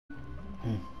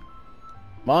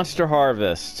Monster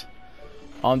Harvest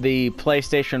on the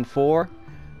PlayStation 4.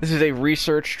 This is a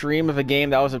research stream of a game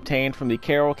that was obtained from the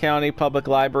Carroll County Public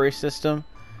Library System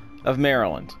of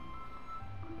Maryland.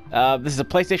 This is a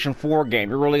PlayStation 4 game.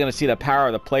 You're really going to see the power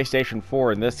of the PlayStation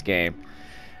 4 in this game.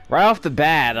 Right off the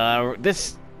bat,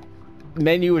 this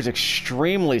menu is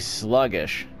extremely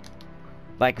sluggish.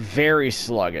 Like, very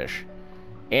sluggish.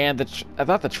 And I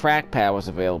thought the trackpad was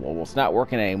available. Well, it's not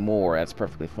working anymore. That's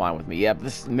perfectly fine with me. Yep,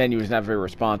 this menu is not very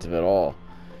responsive at all.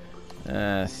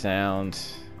 Sound.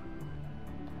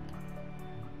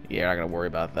 Yeah, not gonna worry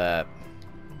about that.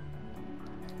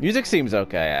 Music seems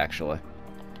okay, actually.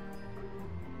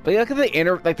 But look at the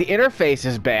the interface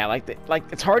is bad. Like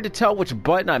it's hard to tell which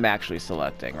button I'm actually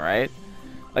selecting, right?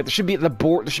 Like there should be there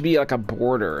should be like a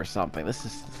border or something.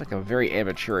 It's like a very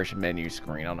amateurish menu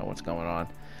screen. I don't know what's going on.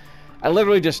 I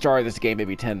literally just started this game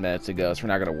maybe 10 minutes ago, so we're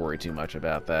not gonna worry too much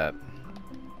about that.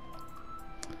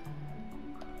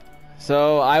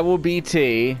 So I will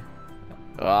BT.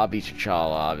 Well, I'll beat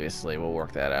T'Challa, obviously. We'll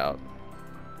work that out.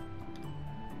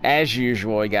 As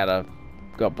usual, you gotta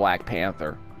go Black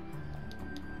Panther.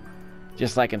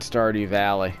 Just like in Stardew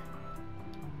Valley.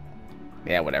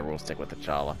 Yeah, whatever, we'll stick with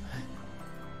T'Challa.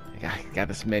 God,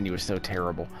 this menu is so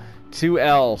terrible. 2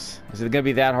 L's. Is it gonna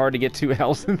be that hard to get 2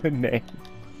 L's in the name?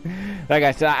 Like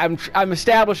I said, I'm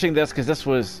establishing this because this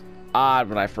was odd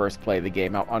when I first played the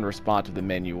game, how unresponsive the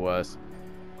menu was.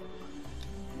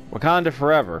 Wakanda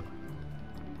Forever.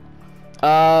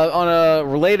 On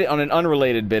an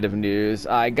unrelated bit of news,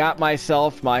 I got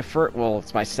myself my first, well,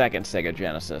 it's my second Sega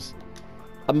Genesis.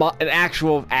 An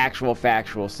actual factual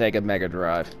Sega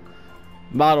Megadrive.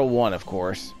 Model 1, of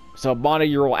course. So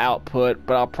monaural output,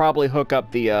 but I'll probably hook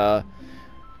up the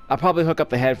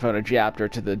headphone adapter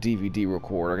to the DVD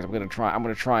recorder because I'm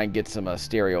gonna try and get some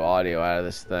stereo audio out of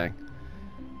this thing.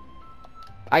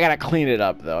 I gotta clean it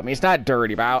up though. I mean, it's not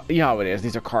dirty, but you know how it is.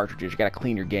 These are cartridges. You gotta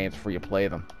clean your games before you play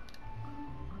them.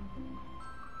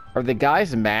 Are the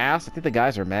guys masked? I think the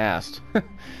guys are masked.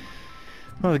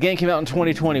 Well, the game came out in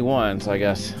 2021, so I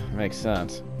guess it makes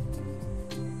sense.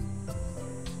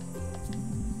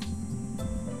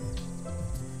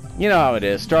 You know how it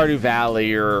is. Stardew Valley,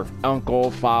 your uncle,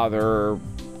 father,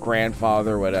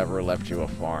 grandfather, whatever, left you a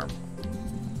farm.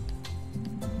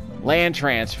 Land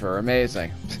transfer,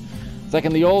 amazing. It's like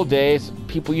in the old days,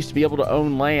 people used to be able to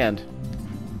own land.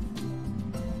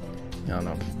 I don't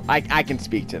know. I can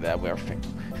speak to that.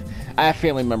 I have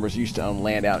family members who used to own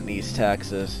land out in East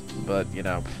Texas, but, you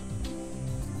know,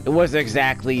 it wasn't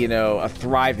exactly, you know, a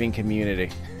thriving community.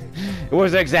 It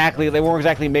wasn't exactly, they weren't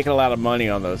exactly making a lot of money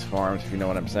on those farms, if you know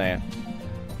what I'm saying.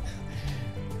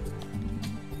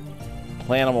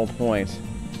 Plantable points.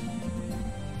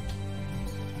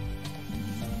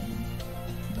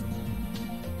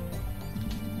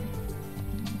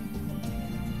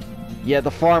 Yeah,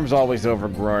 the farm's always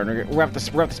overgrown. We're gonna have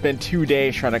to spend 2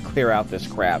 days trying to clear out this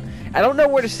crap. I don't know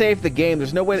where to save the game.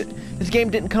 There's no way. This game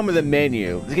didn't come with a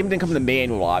menu. This game didn't come with a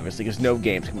manual, obviously, because no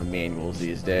games come with manuals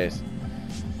these days.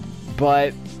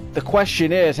 But the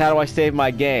question is, how do I save my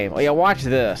game? Oh yeah, watch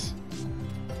this.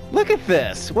 Look at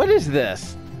this. What is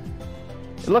this?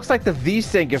 It looks like the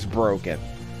V-Sync is broken.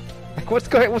 Like, what's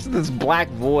this black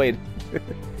void?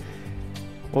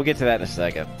 We'll get to that in a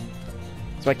second.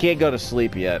 So I can't go to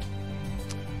sleep yet.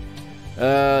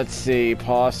 Let's see.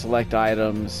 Pause, select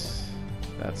items.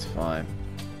 That's fine.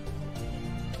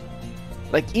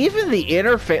 Like, even the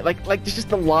interface, like just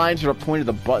the lines that are pointed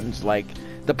to the buttons, like,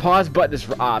 the pause button is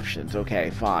for options. Okay,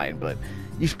 fine, but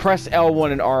you press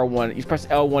L1 and R1. You press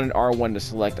L1 and R1 to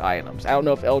select items. I don't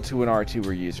know if L2 and R2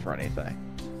 were used for anything.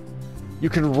 You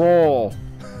can roll.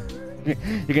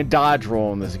 You can dodge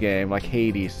roll in this game, like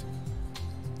Hades.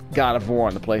 God of War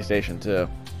on the PlayStation 2.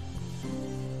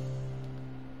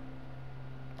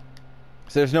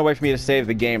 So there's no way for me to save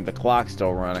the game. The clock's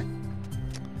still running.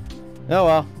 Oh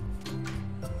well.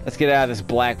 Let's get out of this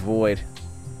black void.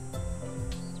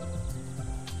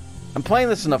 I'm playing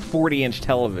this on a 40-inch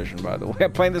television, by the way.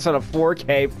 I'm playing this on a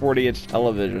 4K 40-inch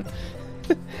television.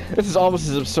 This is almost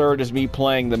as absurd as me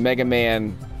playing the Mega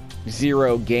Man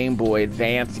Zero Game Boy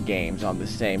Advance games on the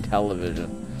same television.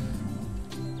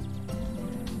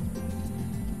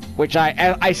 Which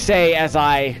I say as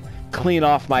I clean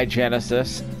off my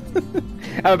Genesis.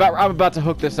 I'm about to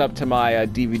hook this up to my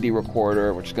DVD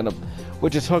recorder, which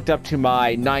is hooked up to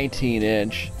my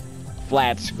 19-inch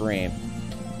flat screen.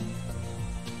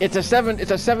 It's a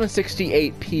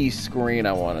 768p screen,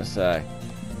 I want to say.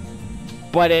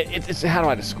 But it's how do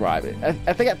I describe it? I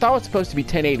thought it was supposed to be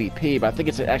 1080p, but I think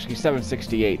it's actually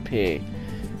 768p.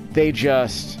 They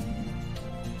just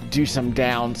do some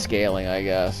downscaling, I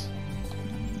guess.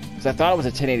 Because I thought it was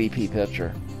a 1080p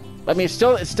picture. I mean, it's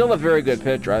still a very good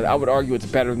picture. I would argue it's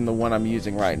better than the one I'm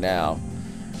using right now.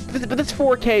 But this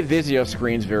 4K Vizio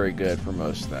screen's very good for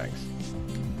most things.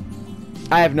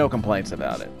 I have no complaints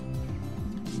about it.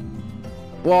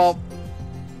 Well,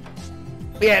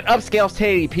 yeah, it upscales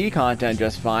 1080p content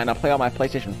just fine. I'll play all my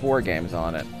PlayStation 4 games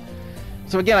on it.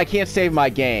 So again, I can't save my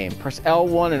game. Press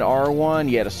L1 and R1,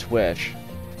 you had to switch.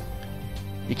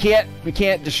 You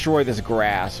can't destroy this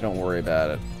grass, don't worry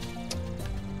about it.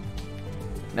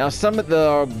 Now some of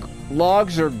the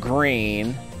logs are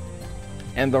green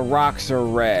and the rocks are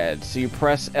red. So you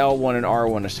press L1 and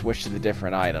R1 to switch to the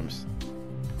different items.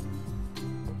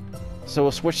 So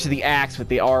we'll switch to the axe with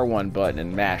the R1 button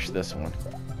and mash this one.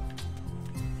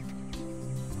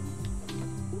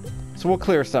 So we'll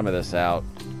clear some of this out.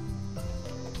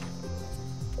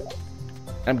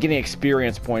 I'm getting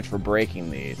experience points for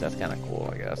breaking these. That's kind of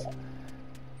cool, I guess.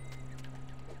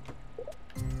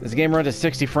 This game runs at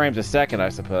 60 frames a second, I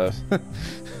suppose.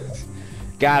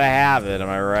 Gotta have it, am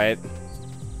I right?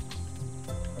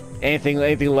 Anything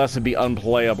less would be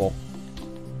unplayable.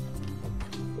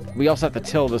 We also have to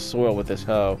till the soil with this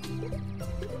hoe.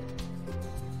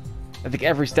 I think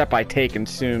every step I take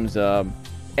consumes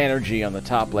energy on the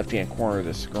top left-hand corner of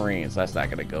the screen, so that's not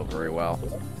going to go very well.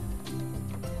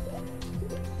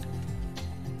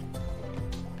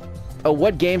 Oh,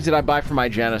 what games did I buy for my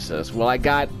Genesis? Well, I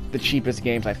got the cheapest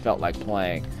games I felt like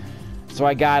playing. So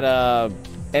I got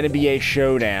NBA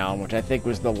Showdown, which I think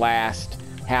was the last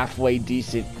halfway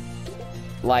decent,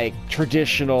 like,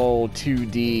 traditional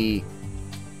 2D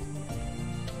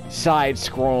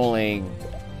side-scrolling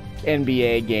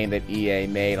NBA game that EA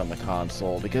made on the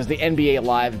console, because the NBA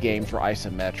Live games were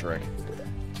isometric.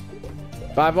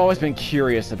 But I've always been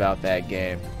curious about that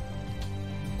game.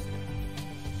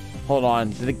 Hold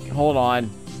on. Hold on.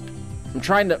 I'm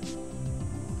trying to...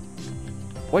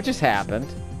 What just happened?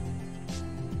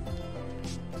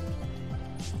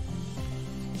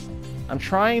 I'm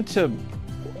trying to...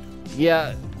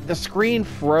 Yeah, the screen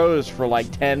froze for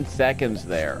like 10 seconds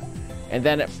there. And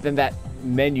then that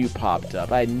menu popped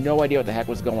up. I had no idea what the heck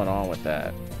was going on with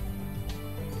that.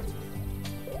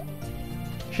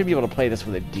 Should be able to play this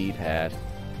with a D-pad.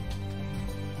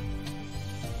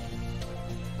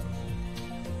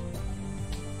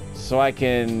 So I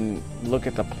can look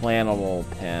at the plantable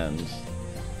pens.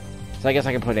 So I guess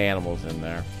I can put animals in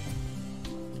there.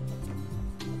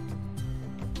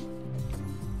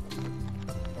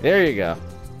 There you go.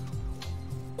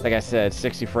 Like I said,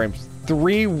 60 frames.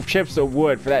 3 chips of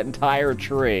wood for that entire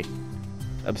tree.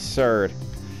 Absurd.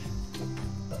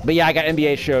 But yeah, I got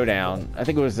NBA Showdown. I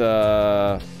think it was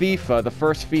FIFA, the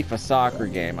first FIFA soccer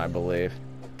game, I believe.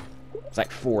 It's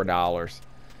like $4.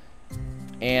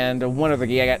 And one other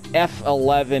game, I got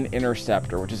F11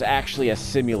 Interceptor, which is actually a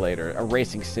simulator, a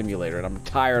racing simulator, and I'm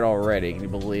tired already. Can you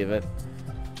believe it?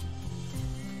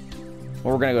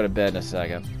 Well, we're gonna go to bed in a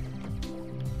second.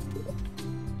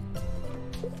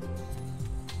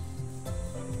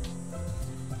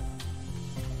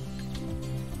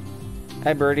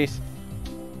 Hi, birdies.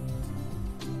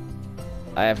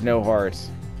 I have no hearts.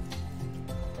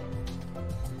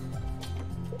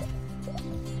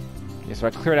 Yeah, so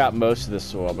I cleared out most of the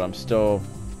soil, but I'm still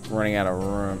running out of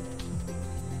room.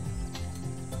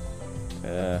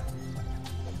 Okay,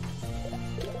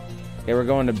 we're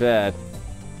going to bed.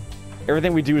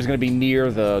 Everything we do is going to be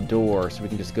near the door, so we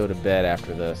can just go to bed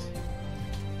after this.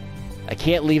 I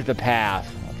can't leave the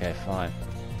path. Okay, fine.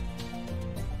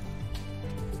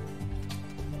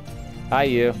 Hi,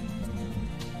 you.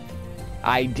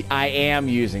 I am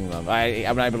using them.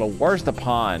 I'm not able to... Where's the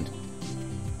pond?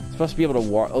 I'm supposed to be able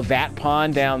to... Oh, that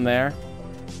pond down there?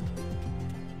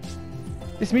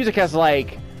 This music has,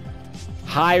 like,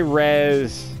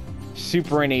 high-res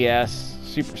Super NES,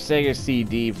 Super Sega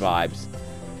CD vibes.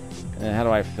 And how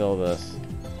do I fill this?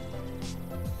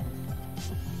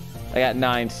 I got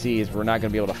 9 seeds. We're not going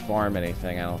to be able to farm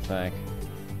anything, I don't think.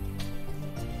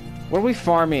 What are we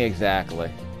farming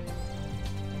exactly?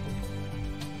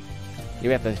 We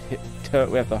have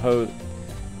to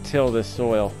till this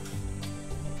soil.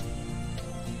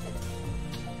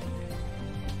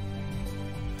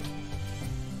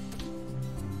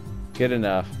 Good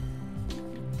enough.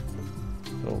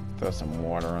 We'll throw some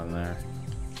water on there.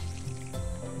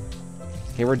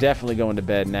 Okay, we're definitely going to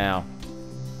bed now.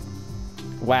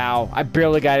 Wow, I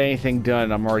barely got anything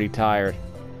done. I'm already tired.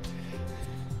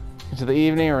 Into the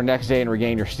evening or next day and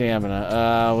regain your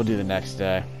stamina. We'll do the next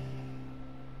day.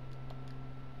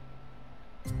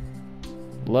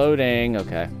 Loading,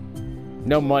 okay.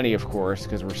 No money, of course,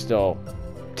 because we're still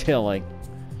tilling.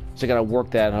 So I gotta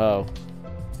work that hoe.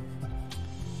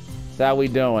 So how we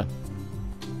doing?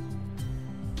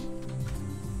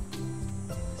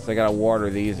 So I gotta water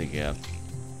these again.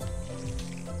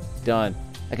 Done.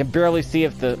 I can barely see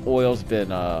if the oil's been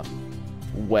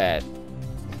wet.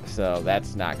 So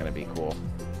that's not gonna be cool.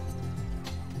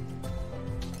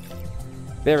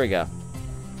 There we go.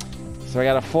 So I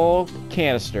got a full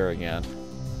canister again.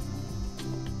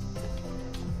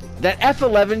 That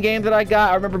F11 game that I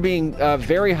got, I remember being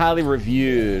very highly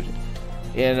reviewed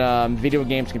in Video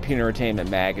Games Computer Entertainment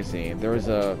magazine. There was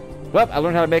a... Well, I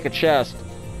learned how to make a chest.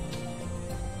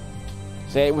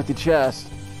 Say it with the chest.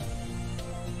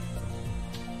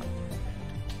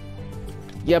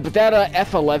 Yeah, but that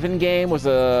F11 game was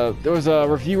a... There was a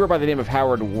reviewer by the name of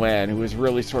Howard Wen who was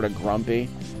really sort of grumpy.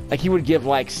 Like, he would give,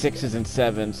 like, 6s and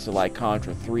 7s to, like,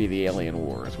 Contra 3, The Alien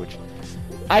Wars, which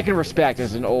I can respect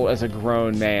as a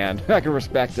grown man. I can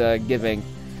respect giving,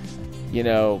 you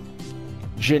know,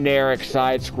 generic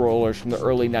side-scrollers from the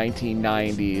early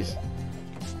 1990s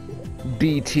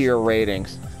B-tier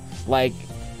ratings. Like,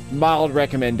 mild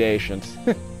recommendations.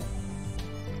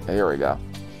 Here we go.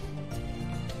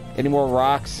 Any more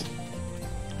rocks?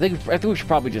 I think we should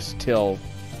probably just till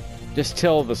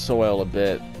the soil a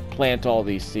bit. Plant all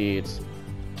these seeds.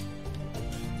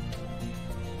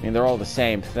 I mean, they're all the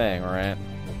same thing, right?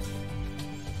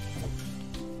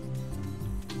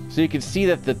 So you can see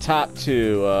that the top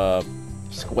two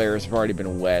squares have already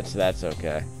been wet, so that's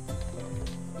okay.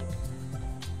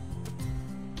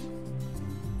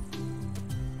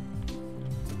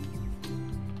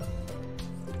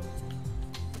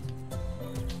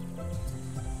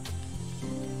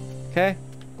 Okay,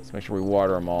 let's make sure we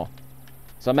water them all.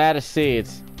 So I'm out of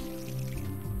seeds.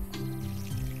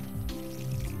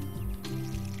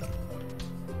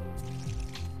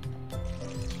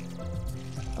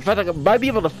 In fact, I might be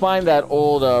able to find that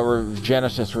old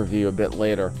Genesis review a bit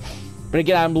later. But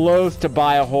again, I'm loath to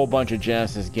buy a whole bunch of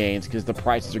Genesis games because the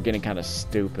prices are getting kind of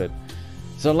stupid.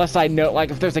 So unless I know,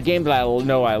 like if there's a game that I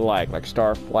know I like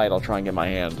Starflight, I'll try and get my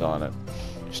hands on it.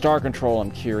 Star Control, I'm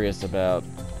curious about.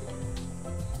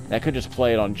 I could just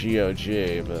play it on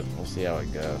GOG, but we'll see how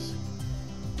it goes.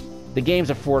 The game's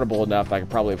affordable enough that I could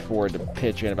probably afford to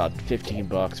pitch in about 15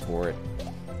 bucks for it.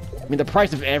 I mean, the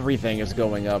price of everything is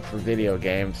going up for video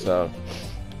games, so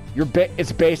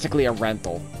it's basically a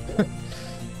rental. I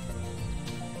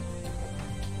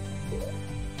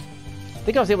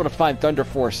think I was able to find Thunder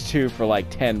Force 2 for like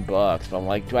 10 bucks, but I'm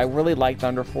like, do I really like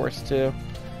Thunder Force 2?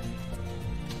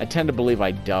 I tend to believe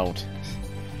I don't.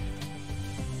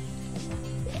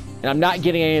 And I'm not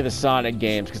getting any of the Sonic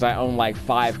games because I own like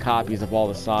 5 copies of all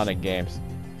the Sonic games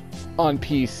on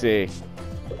PC.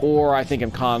 Or I think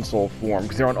in console form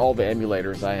because they're on all the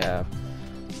emulators I have.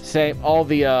 Same, all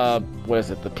the, what is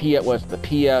it? The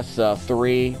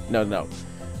PS3? No.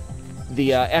 The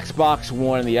Xbox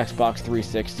One and the Xbox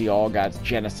 360 all got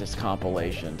Genesis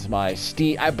compilations. My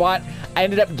Steam, I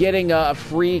ended up getting a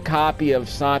free copy of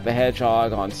Sonic the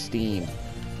Hedgehog on Steam.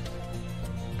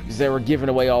 Because they were giving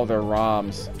away all their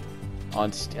ROMs.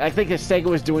 I think that Sega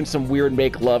was doing some weird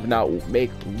make love not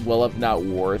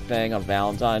war thing on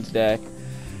Valentine's Day.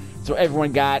 So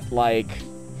everyone got like,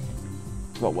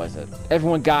 what was it?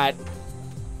 Everyone got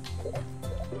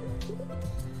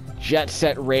Jet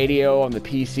Set Radio on the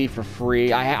PC for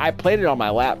free. I played it on my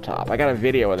laptop. I got a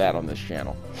video of that on this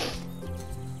channel.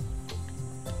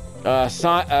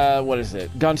 What is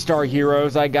it? Gunstar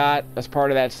Heroes I got as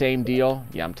part of that same deal.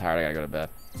 Yeah, I'm tired. I gotta go to bed.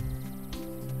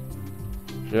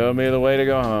 Show me the way to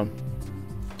go home.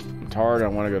 I'm tired. I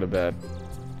want to go to bed.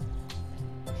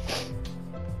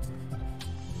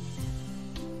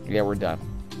 Yeah, we're done.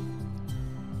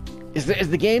 Is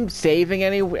the game saving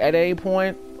at any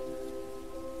point?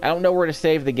 I don't know where to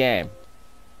save the game.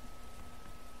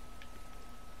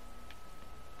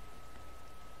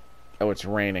 Oh, it's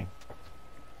raining.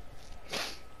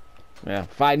 Yeah,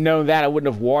 if I'd known that, I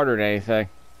wouldn't have watered anything.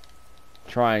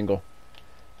 Triangle.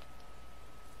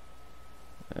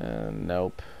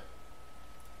 Nope.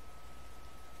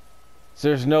 So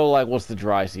there's no, like, what's the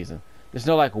dry season? There's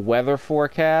no, like, weather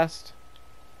forecast?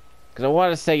 Because I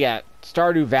wanted to say, yeah,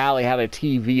 Stardew Valley had a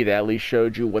TV that at least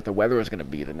showed you what the weather was going to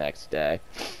be the next day.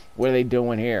 What are they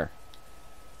doing here?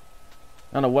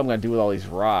 I don't know what I'm going to do with all these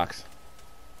rocks.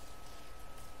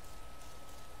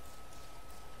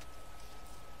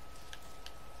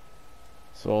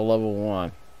 So level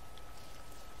 1.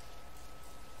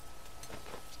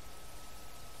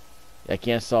 I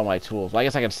can't sell my tools. Well, I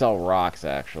guess I can sell rocks,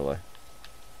 actually.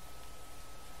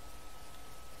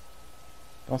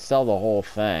 Don't sell the whole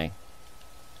thing.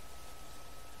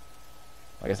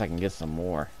 I guess I can get some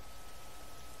more.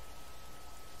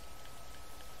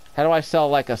 How do I sell,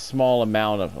 like, a small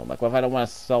amount of them? Like, what if I don't want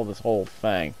to sell this whole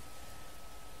thing?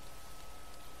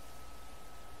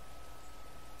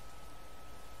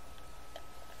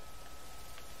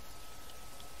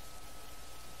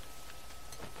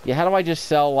 Yeah, how do I just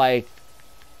sell, like,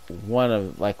 one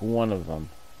of them?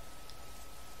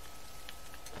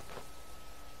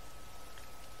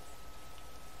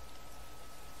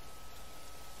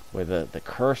 Where the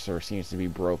cursor seems to be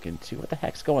broken, too. What the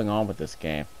heck's going on with this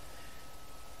game?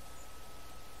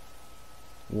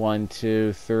 1,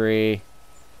 2, 3...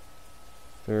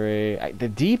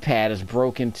 the D-pad is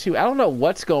broken too. I don't know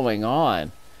what's going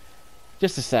on.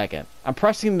 Just a second. I'm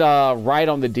pressing the right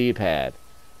on the D-pad.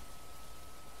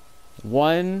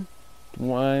 1,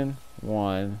 1,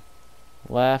 1.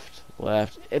 Left,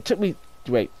 left. It took me...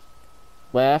 Wait.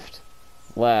 Left,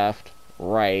 left,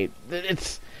 right.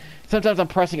 It's... Sometimes I'm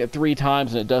pressing it 3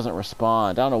 times and it doesn't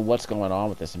respond. I don't know what's going on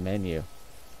with this menu.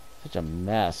 Such a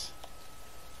mess.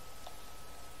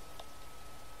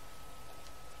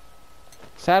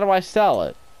 So how do I sell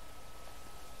it?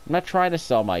 I'm not trying to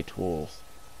sell my tools.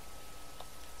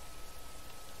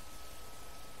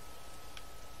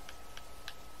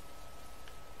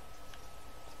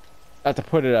 I have to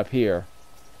put it up here.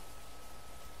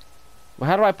 Well,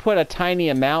 how do I put a tiny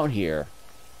amount here?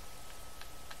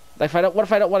 Like, what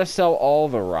if I don't want to sell all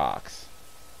the rocks?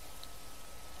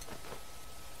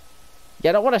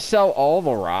 Yeah, I don't want to sell all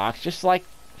the rocks, just like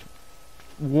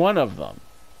one of them.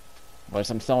 Unless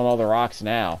I'm selling all the rocks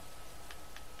now.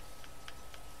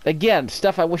 Again,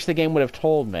 stuff I wish the game would have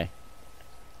told me.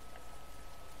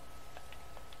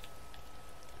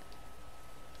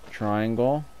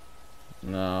 Triangle.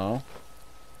 No.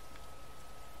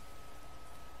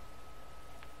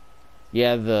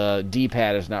 Yeah, the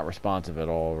D-pad is not responsive at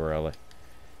all, really.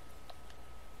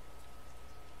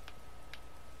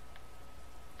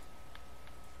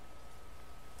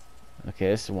 Okay,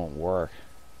 this won't work.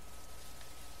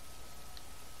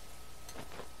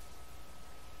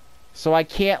 So I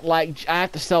can't, like, I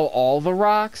have to sell all the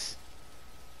rocks?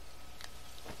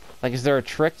 Like, is there a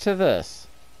trick to this?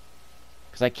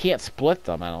 Because I can't split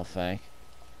them, I don't think.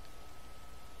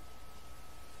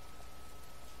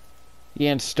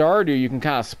 Yeah, in Stardew, you can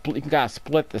kind of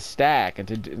split the stack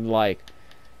into, like,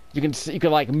 you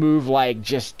can like move like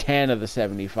just 10 of the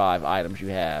 75 items you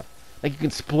have. Like, you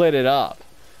can split it up.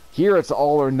 Here it's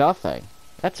all or nothing.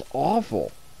 That's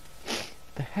awful. What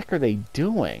the heck are they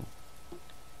doing?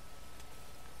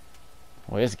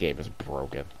 Well, this game is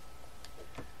broken.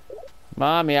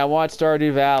 Mommy, I want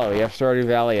Stardew Valley. We have Stardew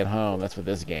Valley at home. That's what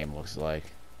this game looks like.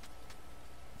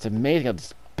 It's amazing how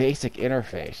this basic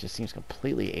interface just seems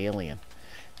completely alien.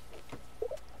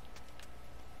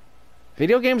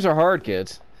 Video games are hard,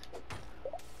 kids.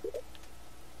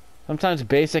 Sometimes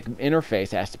basic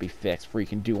interface has to be fixed before you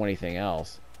can do anything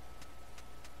else.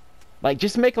 Like,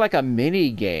 just make like a mini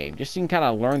game, just so you can kind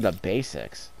of learn the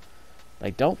basics.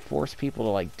 Like, don't force people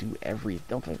to like do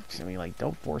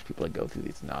don't force people to go through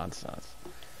this nonsense.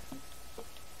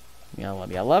 You know,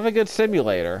 I love a good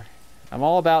simulator. I'm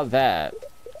all about that.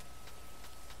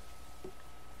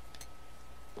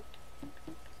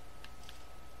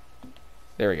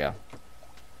 There we go.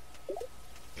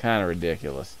 Kind of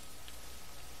ridiculous.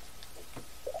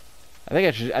 I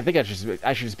should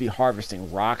just be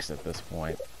harvesting rocks at this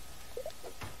point.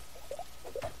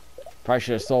 Probably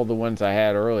should have sold the ones I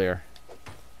had earlier.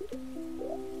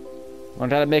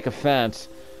 Learned how to make a fence.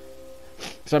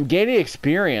 So I'm gaining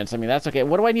experience. I mean, that's okay.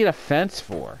 What do I need a fence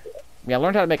for? I mean, I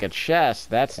learned how to make a chest.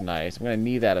 That's nice. I'm going to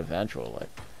need that eventually.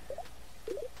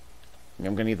 I mean,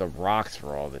 I'm going to need the rocks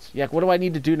for all this. Yeah, what do I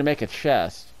need to do to make a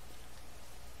chest?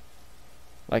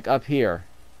 Like up here.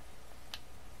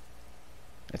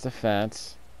 It's a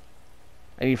fence.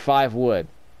 I need 5 wood.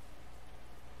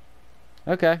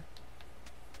 Okay.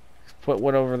 Put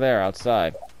wood over there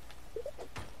outside.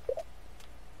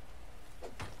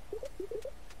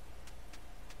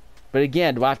 But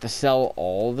again, do I have to sell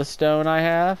all the stone I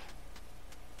have?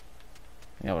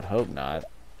 I would hope not.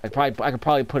 I could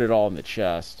probably put it all in the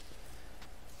chest.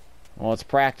 Well, let's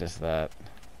practice that.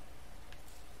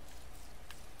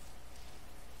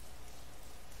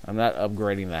 I'm not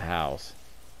upgrading the house.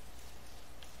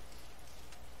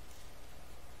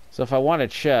 So if I want a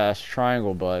chest,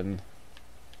 triangle button.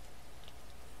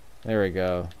 There we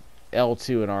go.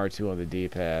 L2 and R2 on the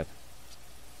D-pad.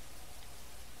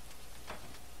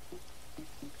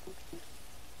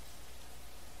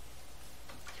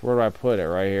 So where do I put it?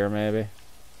 Right here, maybe?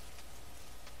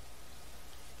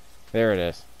 There it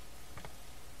is.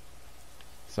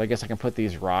 So I guess I can put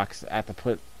these rocks. I have to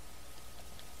put...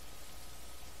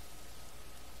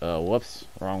 whoops.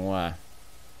 Wrong way.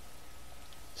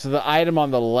 So the item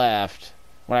on the left,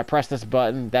 when I press this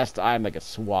button, that's the item that gets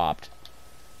swapped.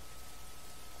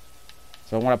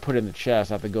 So I want to put it in the chest,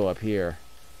 I have to go up here.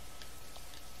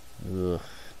 Ugh.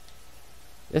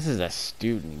 This is a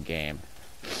student game.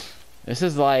 This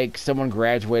is like someone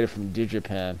graduated from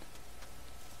Digipen.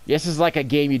 This is like a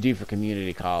game you do for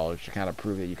community college to kind of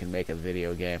prove that you can make a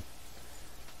video game.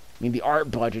 I mean, the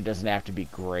art budget doesn't have to be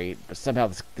great, but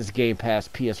somehow this game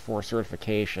passed PS4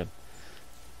 certification.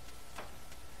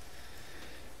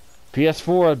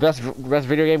 PS4, best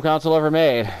video game console ever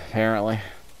made, apparently.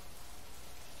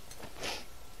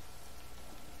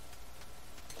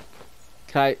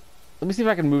 Let me see if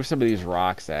I can move some of these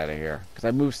rocks out of here, because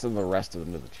I moved some of the rest of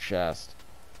them to the chest.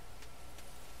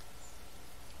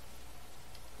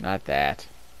 Not that.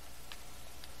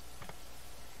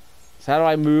 So how do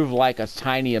I move like a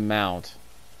tiny amount?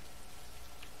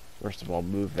 First of all,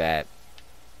 move that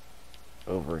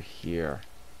over here.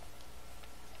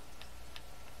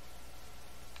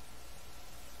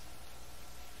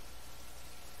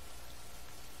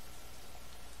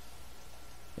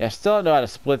 Yeah, I still don't know how to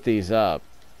split these up.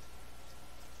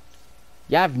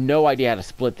 Yeah, I have no idea how to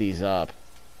split these up.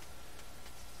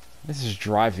 This is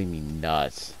driving me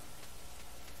nuts.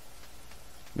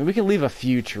 I mean, we can leave a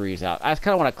few trees out. I just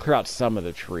kind of want to clear out some of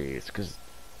the trees, because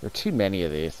there are too many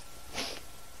of these.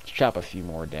 Let's chop a few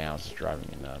more down. It's driving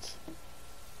me nuts.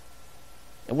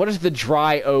 And what is the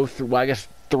dry 03? Well, I guess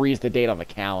 3 is the date on the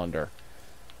calendar.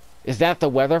 Is that the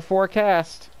weather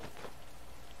forecast?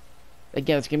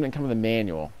 Again, this game didn't come with a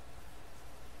manual.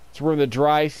 So we're in the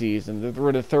dry season. We're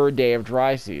in the 3rd day of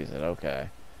dry season. Okay.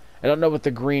 I don't know what the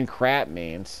green crap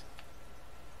means.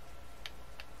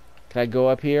 Can I go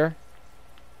up here?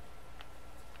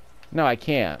 No, I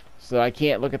can't. So I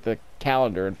can't look at the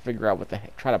calendar and figure out what the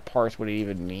heck, try to parse what it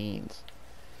even means.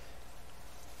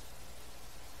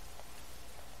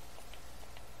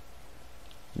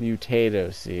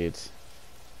 Mutato seeds.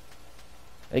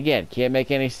 Again, can't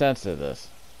make any sense of this.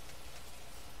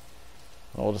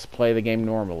 We'll just play the game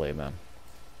normally then.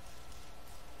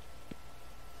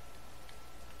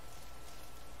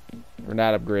 We're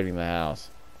not upgrading the house.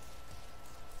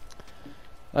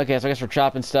 Okay, so I guess we're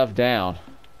chopping stuff down.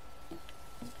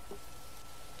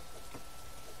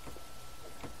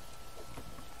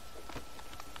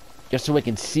 Just so we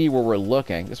can see where we're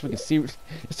looking. Just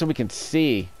so we can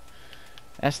see.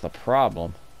 That's the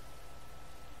problem.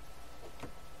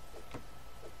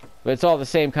 But it's all the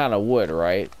same kind of wood,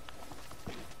 right?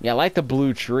 Yeah, I like the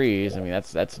blue trees. I mean,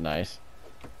 that's nice.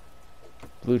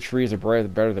 Blue trees are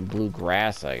better than blue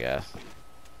grass, I guess.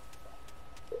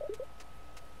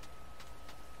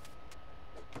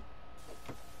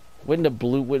 Wouldn't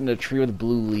a tree with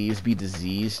blue leaves be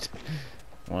diseased?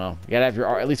 Well, you gotta have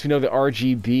your... At least we know the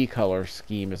RGB color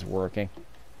scheme is working.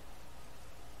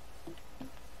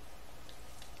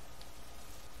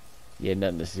 Yeah,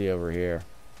 nothing to see over here.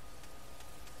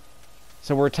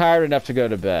 So we're tired enough to go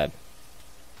to bed.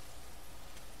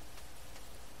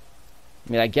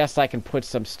 I mean, I guess I can put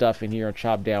some stuff in here and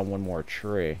chop down one more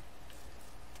tree.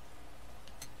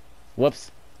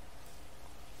 Whoops.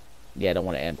 Yeah, I don't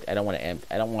want to I don't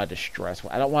want to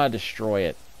destroy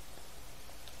it.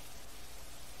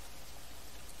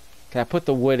 Can I put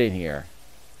the wood in here?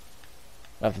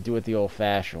 I'll have to do it the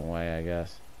old-fashioned way, I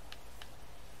guess.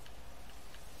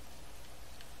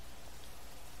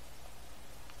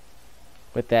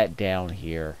 Put that down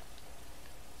here.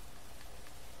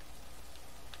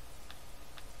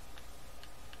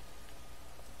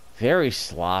 Very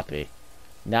sloppy.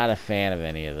 Not a fan of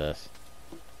any of this.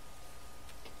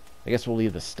 I guess we'll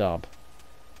leave the stump.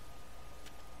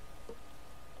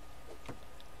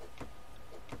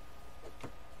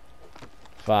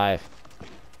 Five.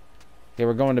 Okay,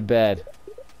 we're going to bed.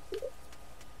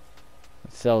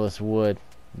 Let's sell this wood.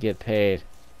 Get paid.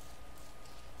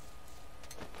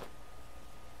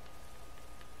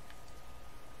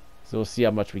 So we'll see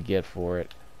how much we get for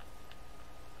it.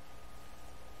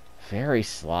 Very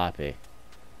sloppy.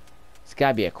 There's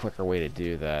gotta be a quicker way to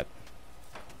do that.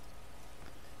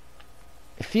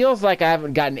 It feels like I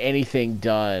haven't gotten anything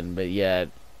done, but yet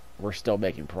we're still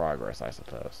making progress, I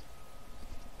suppose.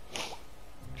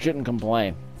 Shouldn't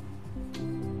complain.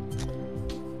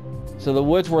 So the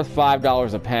wood's worth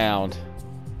 $5 a pound.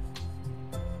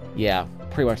 Yeah,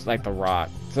 pretty much like the rock.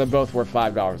 So they're both worth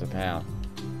 $5 a pound.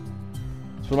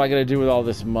 So what am I gonna do with all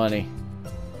this money?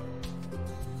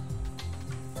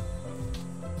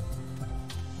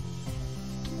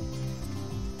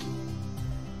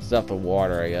 Stuff the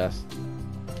water, I guess.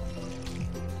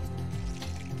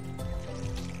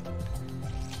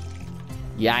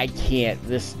 Yeah, I can't.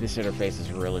 This interface is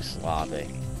really sloppy.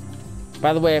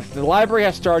 By the way, if the library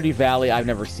has Stardew Valley, I've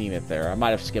never seen it there. I might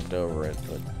have skipped over it,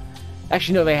 but...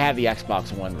 Actually, no, they had the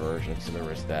Xbox One version, so there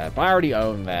was that. But I already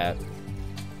own that.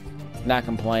 Not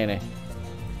complaining.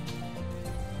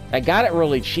 I got it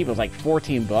really cheap. It was like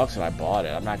 14 bucks when I bought it.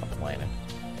 I'm not complaining.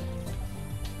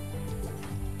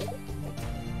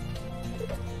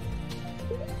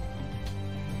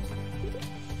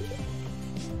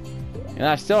 And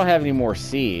I still don't have any more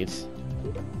seeds.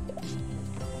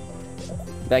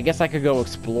 But I guess I could go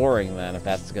exploring then, if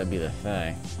that's gonna be the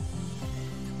thing.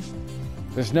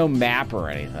 There's no map or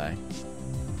anything.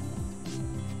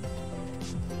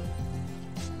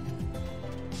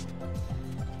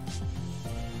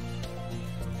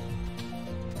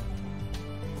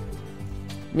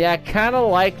 Yeah, I kind of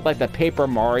like the Paper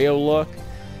Mario look,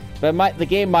 but the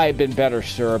game might have been better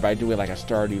served by doing like a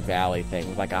Stardew Valley thing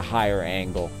with like a higher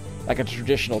angle, like a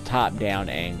traditional top-down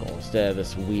angle instead of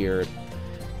this weird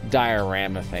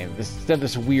diorama thing. Instead of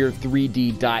this weird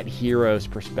 3D dot heroes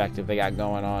perspective they got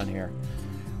going on here,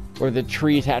 where the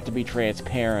trees have to be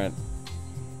transparent.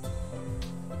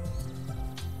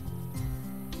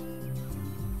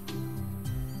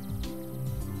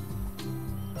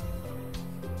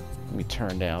 Let me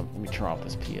turn off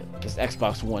this PS. This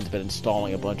Xbox One's been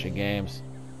installing a bunch of games.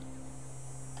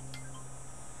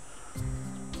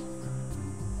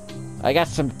 I got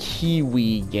some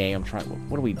Kiwi game. I'm trying.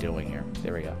 What are we doing here?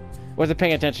 There we go. Wasn't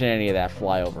paying attention to any of that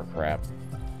flyover crap.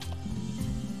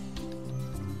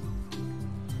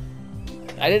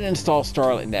 I didn't install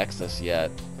Starlight Nexus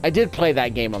yet. I did play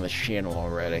that game on this channel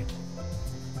already.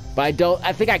 But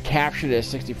I think I captured it at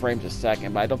 60 frames a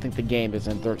second, but I don't think the game is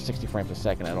in 60 frames a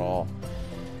second at all.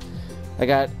 I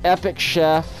got Epic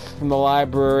Chef from the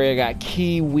library. I got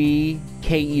Kiwi,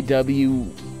 K-E-Y-W-E,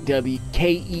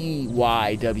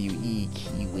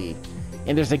 Kiwi.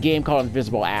 And there's a game called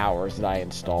Invisible Hours that I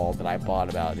installed that I bought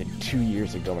about 2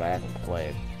 years ago, but I haven't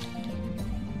played.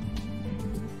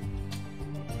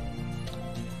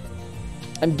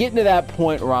 I'm getting to that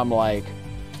point where I'm like,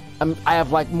 I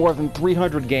have like more than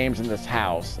 300 games in this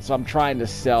house, so I'm trying to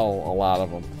sell a lot of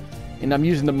them. And I'm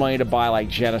using the money to buy like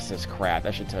Genesis crap.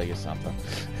 That should tell you something.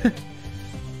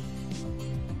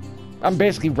 I'm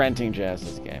basically renting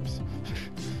Genesis games.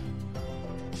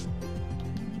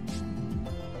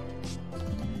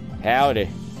 Howdy.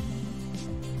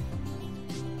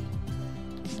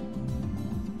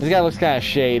 This guy looks kind of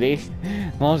shady,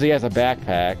 as long as he has a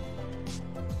backpack.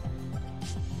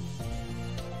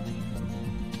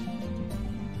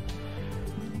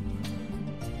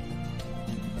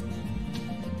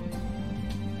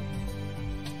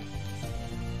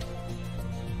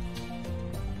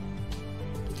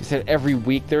 Said every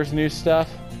week there's new stuff.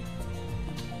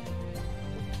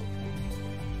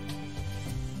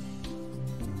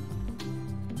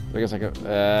 I guess I'm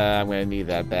gonna need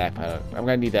that backpack. I'm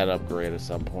gonna need that upgrade at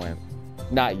some point.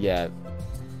 Not yet.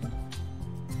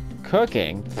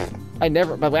 Cooking? By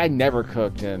the way, I never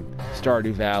cooked in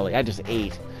Stardew Valley. I just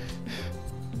ate.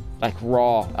 Like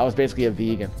raw. I was basically a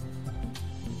vegan.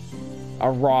 A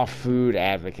raw food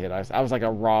advocate. I was like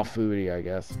a raw foodie, I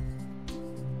guess.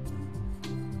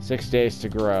 6 days to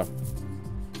grow.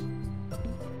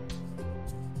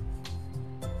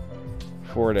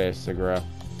 4 days to grow.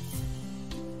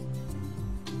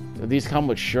 Do these come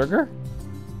with sugar?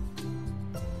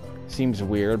 Seems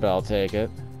weird, but I'll take it.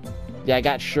 Yeah, I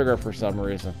got sugar for some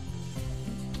reason.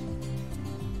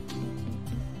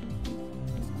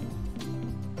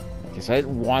 Okay, so I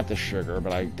didn't want the sugar,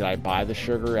 but did I buy the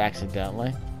sugar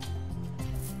accidentally?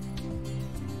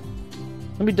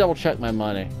 Let me double check my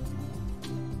money.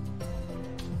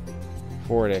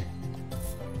 40.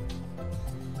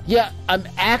 Yeah, I'm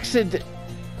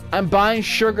buying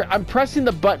sugar. I'm pressing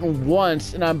the button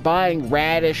once and I'm buying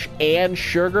radish and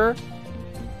sugar.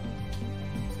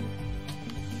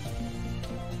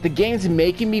 The game's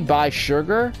making me buy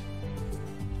sugar?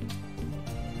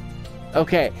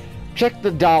 Okay, check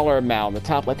the dollar amount in the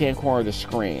top left-hand corner of the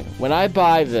screen. When I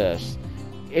buy this,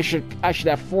 I should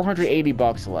have 480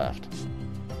 bucks left.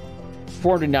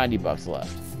 490 bucks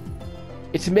left.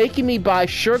 It's making me buy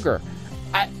sugar.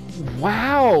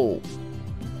 Wow.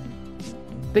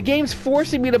 The game's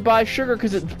forcing me to buy sugar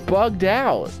because it's bugged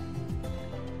out.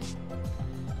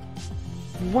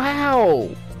 Wow.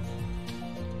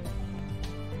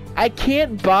 I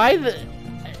can't buy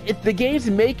if the game's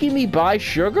making me buy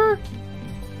sugar?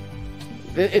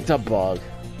 It's a bug.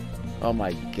 Oh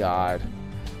my god.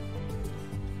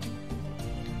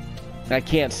 I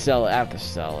can't sell it. I have to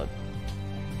sell it.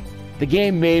 The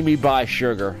game made me buy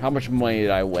sugar. How much money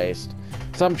did I waste?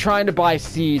 So I'm trying to buy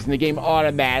seeds, and the game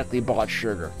automatically bought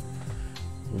sugar.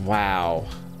 Wow.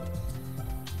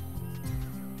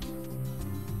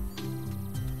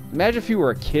 Imagine if you were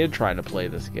a kid trying to play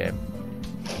this game.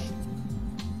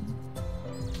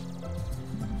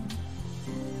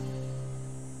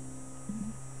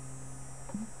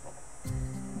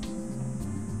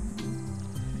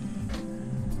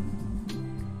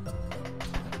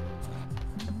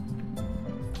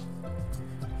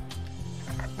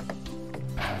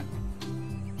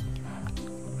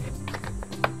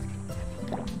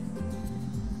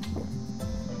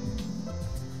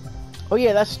 Oh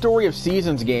yeah, that Story of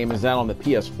Seasons game is out on the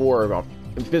PS4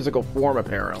 in physical form,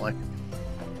 apparently.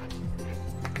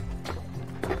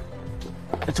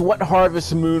 It's what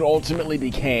Harvest Moon ultimately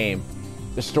became.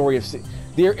 The Story of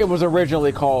it was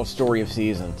originally called Story of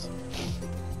Seasons.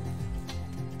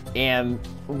 And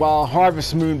while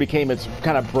Harvest Moon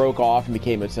kind of broke off and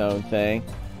became its own thing,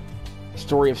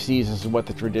 Story of Seasons is what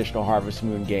the traditional Harvest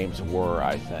Moon games were,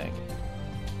 I think.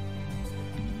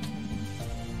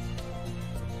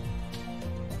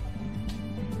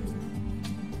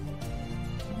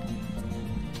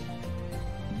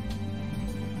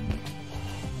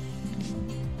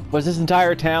 Was this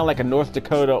entire town like a North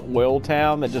Dakota oil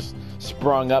town that just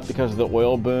sprung up because of the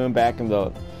oil boom back in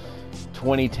the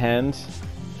 2010s?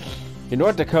 Yeah,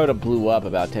 North Dakota blew up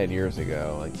about 10 years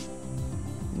ago. Like,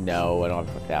 no, I don't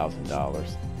have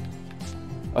 $1,000.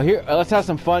 Oh, here, let's have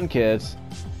some fun, kids.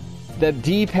 The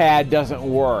D-pad doesn't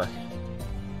work.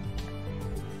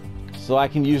 So I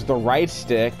can use the right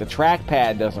stick. The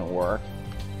trackpad doesn't work.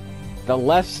 The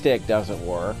left stick doesn't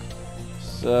work.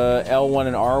 So L1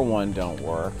 and R1 don't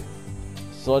work.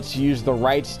 So let's use the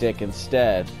right stick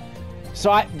instead.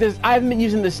 So I haven't been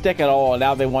using this stick at all, and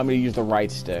now they want me to use the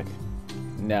right stick.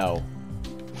 No.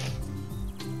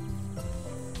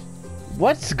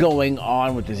 What's going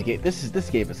on with this game? This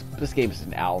game is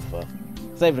an alpha.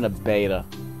 It's not even a beta.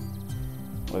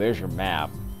 Well, there's your map.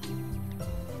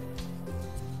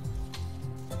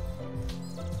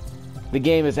 The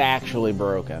game is actually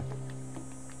broken.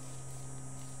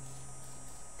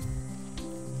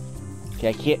 Okay,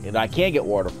 I can't get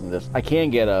water from this. I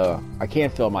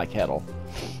can't fill my kettle.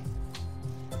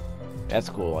 That's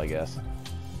cool, I guess.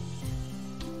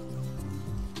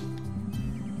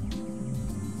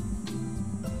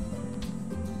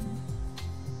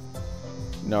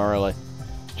 Gnarly.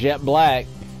 Jet Black.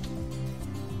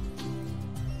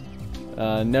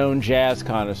 Known jazz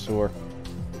connoisseur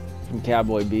from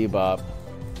Cowboy Bebop.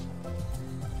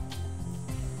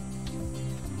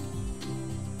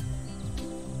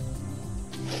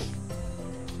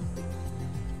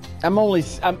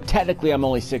 Technically I'm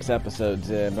only 6 episodes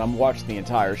in, but I'm watching the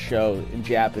entire show in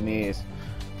Japanese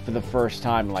for the first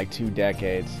time in like 2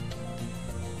 decades.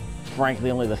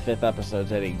 Frankly, only the 5th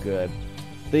episode's any good.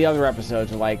 The other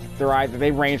episodes are like,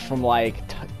 they range from like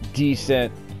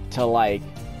decent to like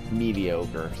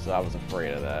mediocre, so I was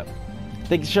afraid of that. I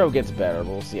think the show gets better, but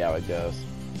we'll see how it goes.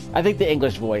 I think the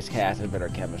English voice cast had better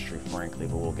chemistry, frankly,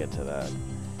 but we'll get to that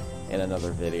in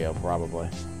another video, probably.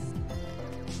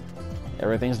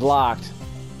 Everything's locked.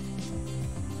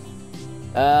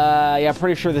 Yeah, I'm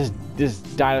pretty sure this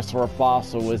dinosaur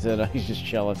fossil was in, he's just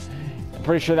chilling. I'm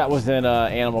pretty sure that was in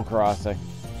Animal Crossing.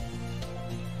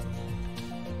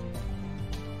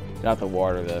 Not to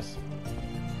water this.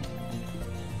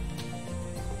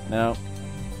 No.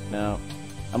 No.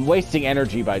 I'm wasting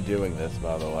energy by doing this,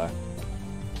 by the way.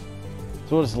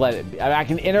 So we'll just let it be. I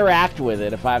can interact with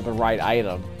it if I have the right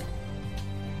item.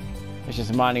 It's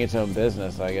just minding its own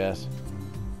business, I guess.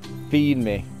 Feed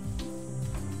me.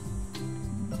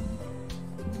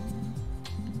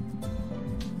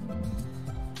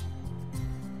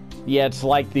 Yeah, it's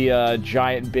like the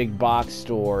giant big box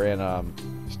store in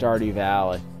Stardew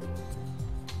Valley.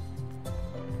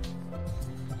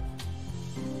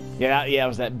 Yeah, it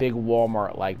was that big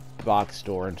Walmart-like box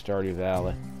store in Stardew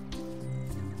Valley.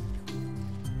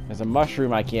 There's a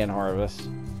mushroom I can't harvest.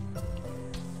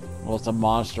 Well, it's a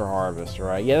monster harvest,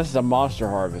 right? Yeah, this is a monster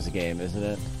harvest game, isn't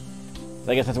it?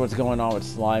 I guess that's what's going on with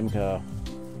Slime Co.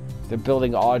 They're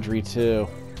building Audrey 2.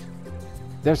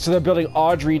 So they're building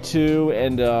Audrey 2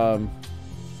 and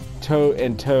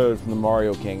Toad from the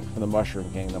Mario King, from the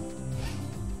Mushroom Kingdom.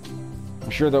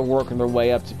 I'm sure they're working their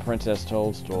way up to Princess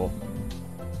Toadstool.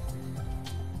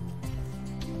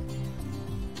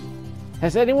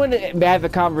 Has anyone had the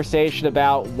conversation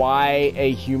about why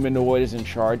a humanoid is in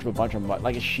charge of a bunch of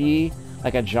like, is she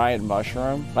like a giant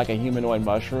mushroom, like a humanoid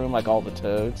mushroom, like all the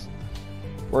toads,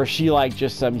 or is she like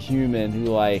just some human who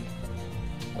like?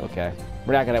 Okay,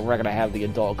 we're not gonna have the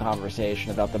adult conversation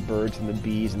about the birds and the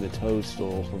bees and the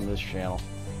toadstools from this channel.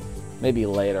 Maybe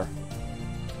later.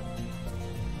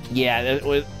 Yeah, it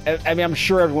was, I mean, I'm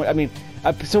sure everyone. I mean,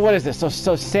 so what is this? So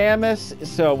Samus.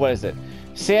 So what is it?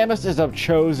 Samus is a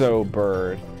Chozo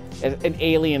bird, an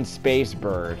alien space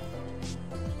bird,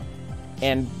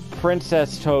 and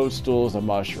Princess Toadstool is a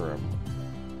mushroom.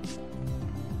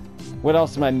 What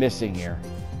else am I missing here?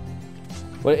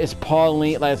 What is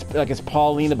Pauline? Like is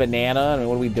Pauline a banana? I mean,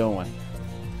 what are we doing?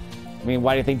 I mean,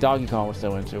 why do you think Donkey Kong was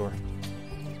so into her?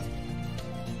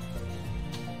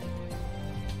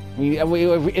 I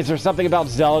mean, is there something about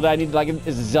Zelda I need to like?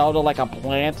 Is Zelda like a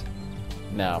plant?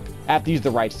 No, I have to use the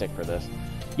right stick for this.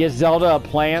 Is Zelda a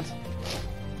plant?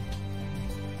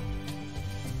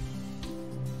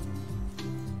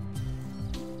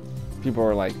 People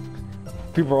are like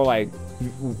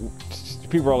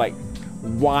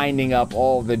winding up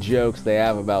all the jokes they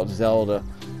have about Zelda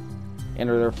and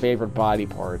their favorite body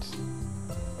parts.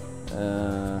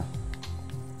 I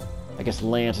guess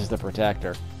Lance is the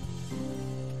protector.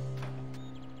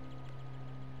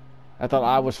 I thought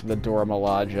I was from the Dora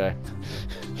Milaje.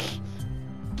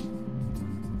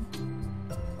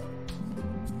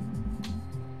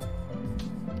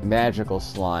 Magical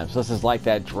slime. So this is like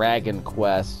that Dragon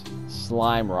Quest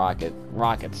slime rocket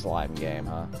slime game,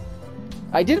 huh?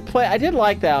 I did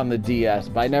like that on the DS,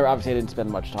 but obviously I didn't spend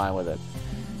much time with it.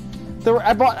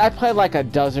 I played like a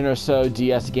dozen or so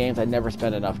DS games. I never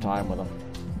spent enough time with them.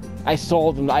 I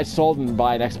sold them to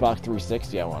buy an Xbox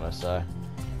 360, I want to say.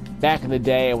 Back in the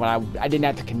day when I didn't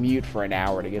have to commute for an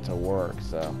hour to get to work,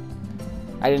 so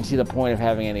I didn't see the point of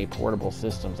having any portable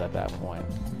systems at that point.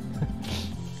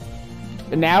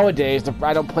 And nowadays,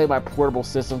 I don't play my portable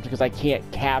systems because I can't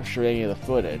capture any of the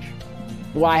footage.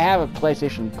 Well, I have a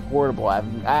PlayStation Portable.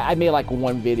 I made like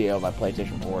one video of my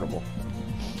PlayStation Portable.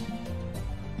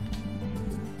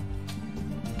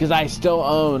 Because I still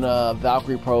own a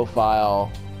Valkyrie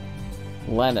Profile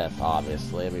Lenneth,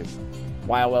 obviously. I mean,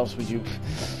 why else would you...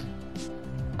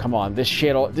 Come on,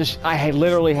 I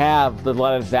literally have the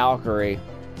Lenneth Valkyrie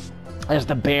as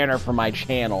the banner for my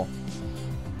channel.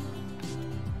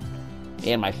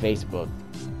 And my Facebook.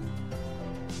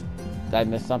 Did I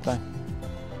miss something?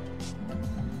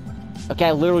 Okay,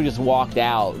 I literally just walked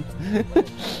out.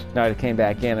 No, I came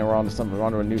back in and we're on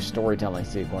to a new storytelling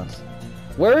sequence.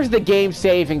 Where is the game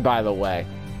saving, by the way?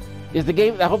 I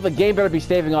hope the game better be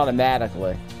saving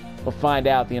automatically. We'll find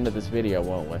out at the end of this video,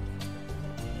 won't we?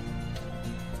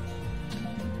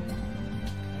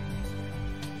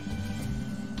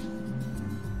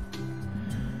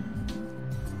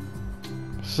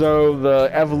 So the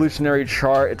evolutionary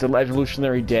chart, it's an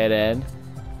evolutionary dead end.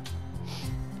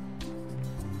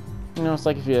 You know, it's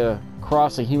like if you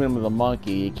cross a human with a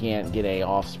monkey, you can't get any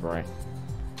offspring.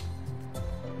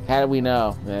 How do we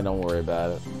know? Don't worry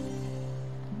about it.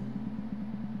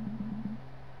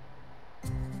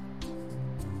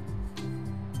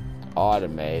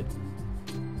 Automate.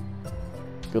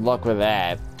 Good luck with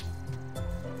that.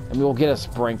 I mean, we'll get a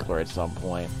sprinkler at some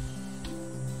point.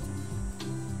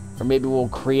 Or maybe we'll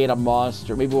create a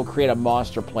monster. Maybe we'll create a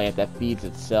monster plant that feeds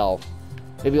itself.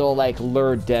 Maybe it'll like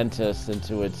lure dentists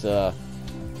into its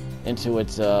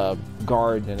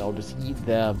garden, and it'll just eat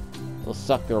them. It'll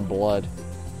suck their blood.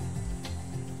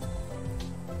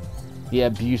 The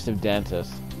abusive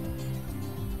dentist.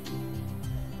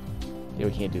 Yeah,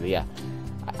 we can't do that. Yeah,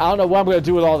 I don't know what I'm gonna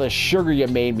do with all the sugar you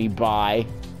made me buy.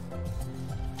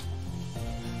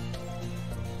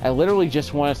 I literally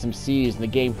just wanted some seeds, and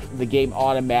the game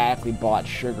automatically bought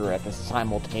sugar at this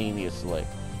simultaneously,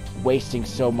 wasting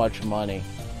so much money.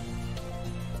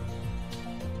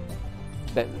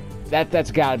 That's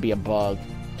got to be a bug.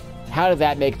 How did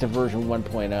that make it to version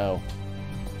 1.0?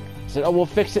 Said, oh, we'll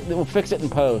fix it. We'll fix it in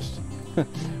post.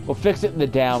 We'll fix it in the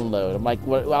download. I'm like,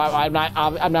 what? Well, I'm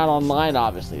not online,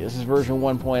 obviously. This is version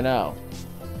 1.0.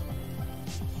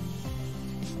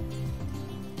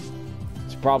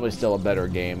 Probably still a better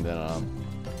game than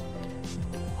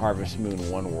Harvest Moon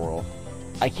One World.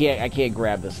 I can't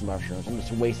grab this mushrooms. I'm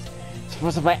just wasting.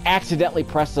 Suppose if I accidentally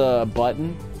press a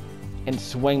button and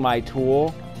swing my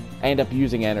tool, I end up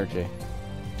using energy.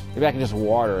 Maybe I can just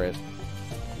water it.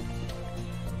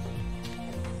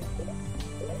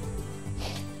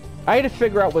 I had to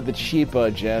figure out what the cheap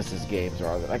Genesis games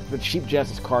are. Like the cheap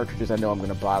Genesis cartridges I know I'm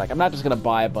gonna buy. Like I'm not just gonna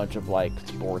buy a bunch of like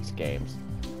sports games.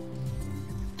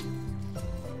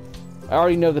 I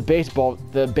already know the baseball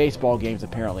games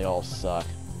apparently all suck.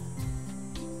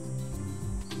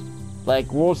 Like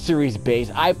World Series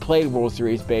Base, I played World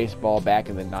Series Baseball back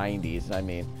in the 90s. I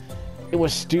mean, it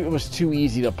was too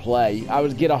easy to play. I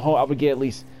would get a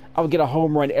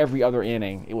home run every other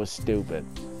inning. It was stupid.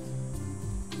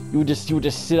 You would just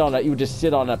sit on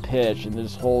a pitch and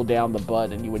just hold down the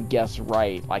button, and you would guess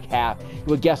right like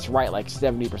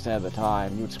 70% of the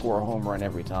time. You would score a home run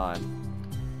every time.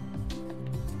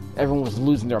 Everyone was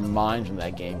losing their minds when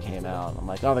that game came out. I'm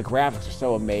like, oh, the graphics are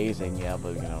so amazing, yeah,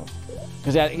 but you know,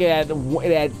 because it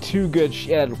had two good.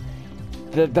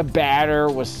 The batter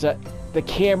was set. The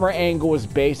camera angle was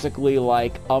basically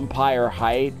like umpire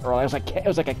height, or it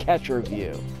was like a catcher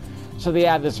view. So they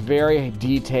had this very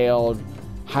detailed,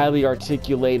 highly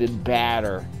articulated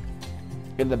batter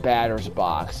in the batter's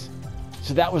box.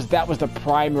 So that was the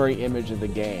primary image of the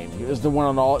game. It was the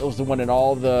one in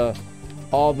all the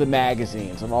all the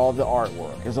magazines and all the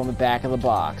artwork is on the back of the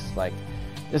box. Like,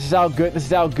 this is how good a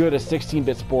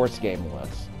 16-bit sports game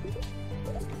looks.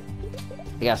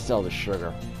 You gotta sell the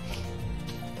sugar.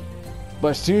 But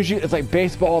as soon as you, it's like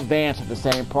Baseball Advance with the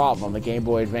same problem on the Game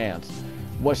Boy Advance.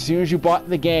 As soon as you bought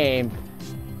the game,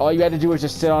 all you had to do was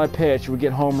just sit on a pitch. You would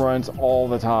get home runs all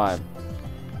the time.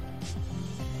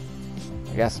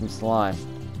 I got some slime.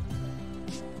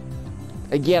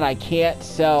 Again, I can't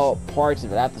sell parts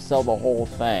of it. I have to sell the whole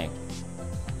thing.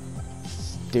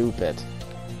 Stupid.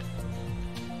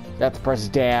 I have to press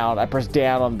down. I pressed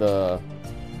down on the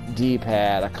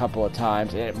D-pad a couple of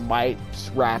times, and it might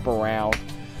wrap around.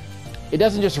 It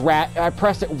doesn't just wrap. I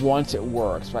press it once, it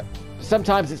works. But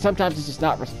sometimes it's just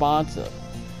not responsive.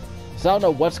 So I don't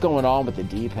know what's going on with the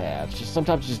D-pad. It's just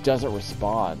sometimes it just doesn't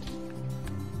respond.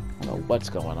 I don't know what's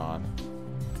going on.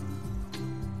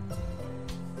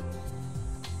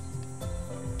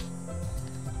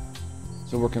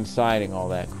 So we're consigning all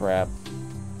that crap.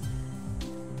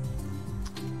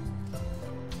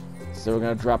 So we're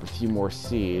going to drop a few more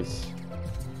seeds.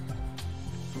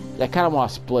 I kind of want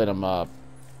to split them up,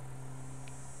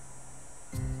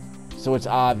 so it's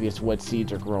obvious what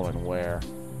seeds are growing where.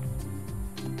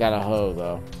 Got a hoe,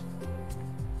 though.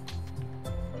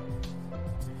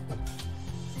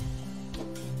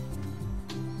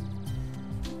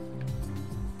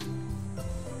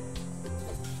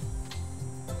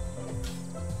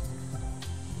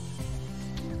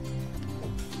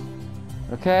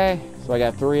 Okay, so I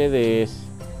got 3 of these.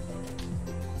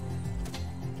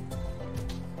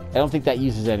 I don't think that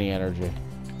uses any energy.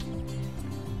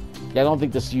 Yeah, I don't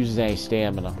think this uses any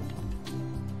stamina.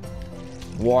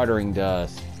 Watering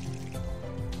does.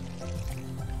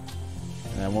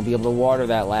 And I won't be able to water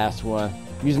that last one.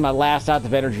 I'm using my last ounce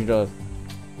of energy to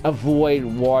avoid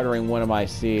watering one of my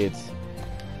seeds.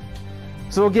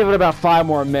 So we'll give it about 5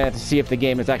 more minutes to see if the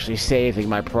game is actually saving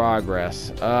my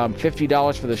progress.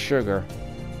 $50 for the sugar.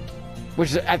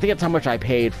 Which is, I think that's how much I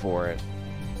paid for it.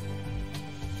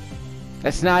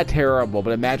 That's not terrible,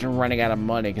 but imagine running out of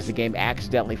money because the game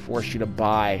accidentally forced you to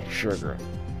buy sugar.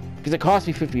 Because it cost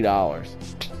me $50.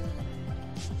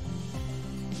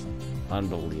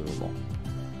 Unbelievable.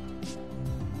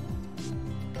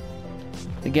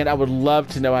 Again, I would love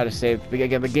to know how to save.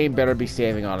 Again, the game better be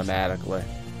saving automatically.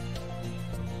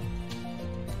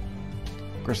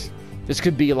 Of course, this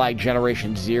could be like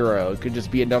Generation Zero. It could just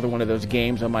be another one of those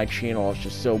games on my channel. It's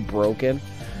just so broken.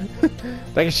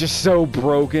 Like, it's just so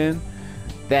broken.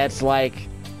 That's like,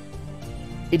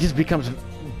 it just becomes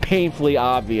painfully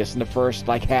obvious in the first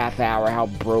like half hour how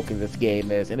broken this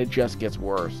game is, and it just gets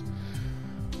worse.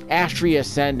 Astria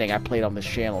Ascending I played on this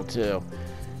channel too.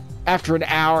 After an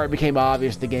hour it became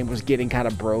obvious the game was getting kind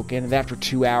of broken, and after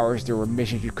 2 hours there were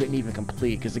missions you couldn't even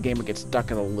complete because the game would get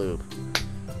stuck in a loop.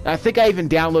 And I think I even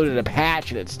downloaded a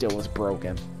patch and it still was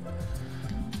broken.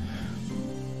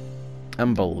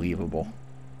 Unbelievable.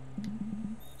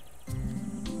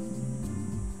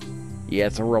 Yeah,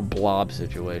 it's a real blob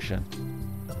situation.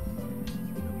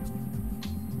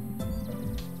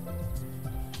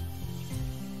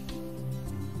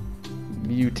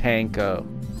 Mutanko.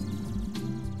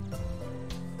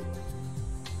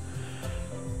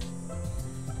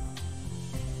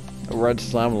 A red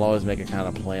slime will always make it kind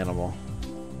of plannable.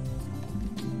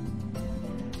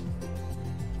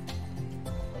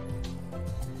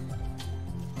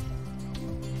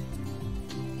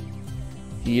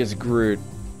 He is Groot.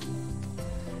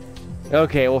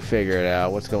 Okay, we'll figure it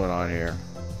out. What's going on here?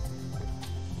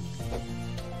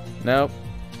 Nope.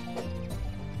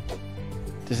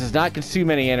 This does not consume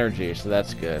any energy, so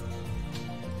that's good.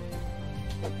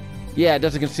 Yeah, it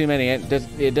doesn't consume any.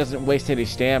 It doesn't waste any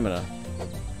stamina.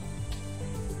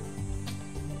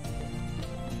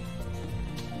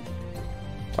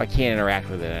 I can't interact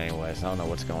with it anyway, so I don't know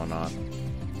what's going on.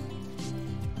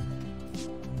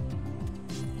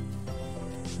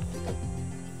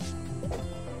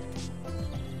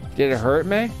 Did it hurt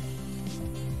me?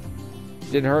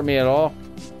 Didn't hurt me at all.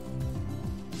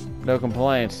 No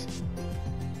complaints.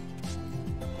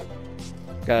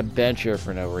 Got a bench here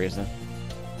for no reason.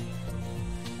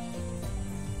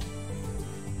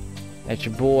 That's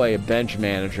your boy, a bench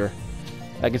manager.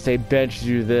 I can say bench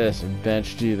do this and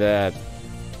bench do that.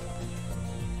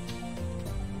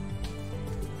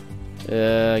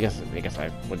 I guess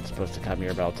I wasn't supposed to come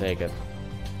here, but I'll take it.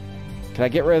 Can I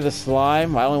get rid of the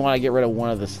slime? I only want to get rid of one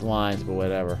of the slimes, but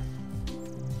whatever.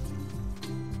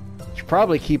 Should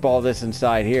probably keep all this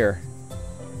inside here.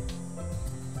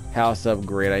 House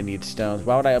upgrade. I need stones.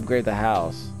 Why would I upgrade the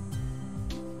house?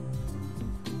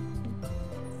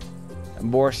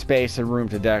 More space and room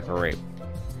to decorate.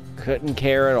 Couldn't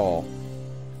care at all.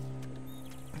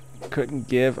 couldn't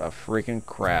give a freaking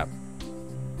crap.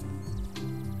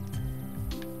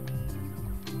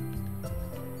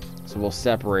 So we'll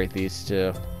separate these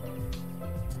two.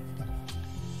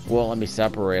 Well, let me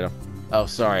separate them. Oh,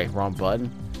 sorry, wrong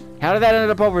button. How did that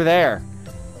end up over there?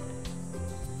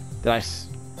 I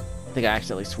think I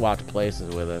accidentally swapped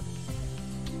places with it.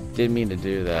 Didn't mean to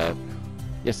do that.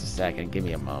 Just a second, give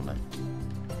me a moment.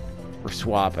 We're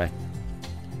swapping.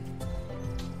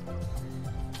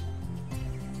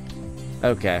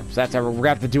 Okay, so that's how we're gonna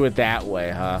have to do it that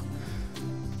way, huh?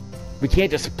 We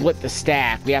can't just split the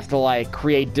stack. We have to, like,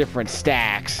 create different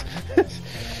stacks.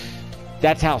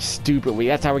 That's how stupid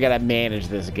that's how we gotta manage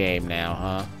this game now,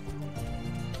 huh?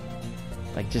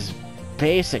 Like, just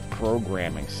basic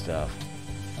programming stuff.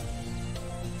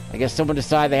 I guess someone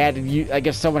decided they had to I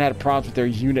guess someone had problems with their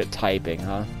unit typing,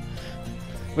 huh?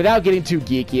 Without getting too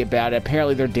geeky about it,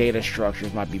 apparently their data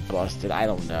structures might be busted. I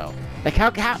don't know. Like,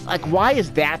 like, why is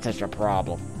that such a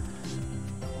problem?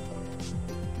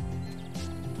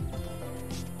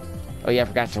 Oh, yeah, I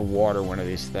forgot to water one of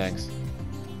these things.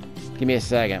 Give me a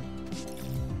second.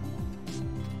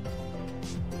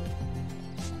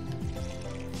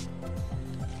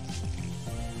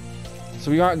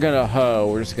 So we aren't gonna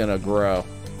hoe, we're just gonna grow.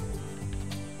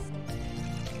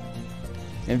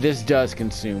 And this does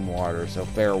consume water, so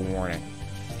fair warning.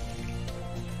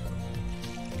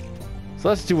 So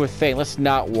let's do a thing. Let's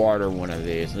not water one of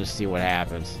these. Let's see what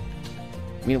happens.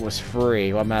 I mean, it was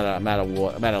free. Well, I'm out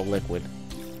of liquid.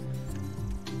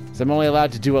 So I'm only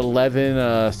allowed to do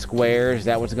 11 squares. Is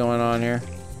that what's going on here?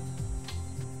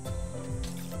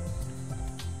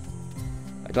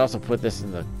 I could also put this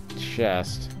in the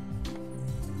chest.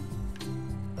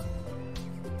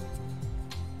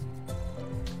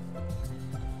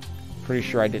 Pretty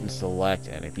sure I didn't select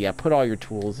any. Yeah, put all your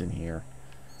tools in here.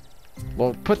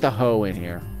 Well, put the hoe in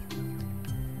here.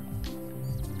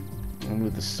 I'll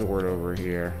move the sword over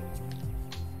here.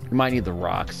 You might need the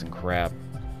rocks and crap.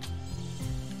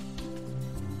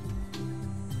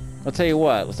 I'll tell you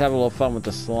what, let's have a little fun with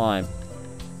the slime.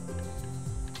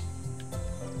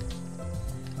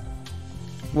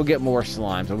 We'll get more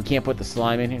slime, so we can't put the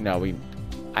slime in here? No,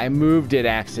 I moved it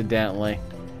accidentally.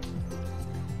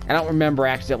 I don't remember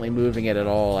accidentally moving it at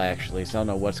all, actually, so I don't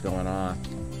know what's going on.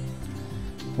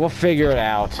 We'll figure it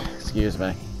out. Excuse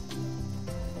me.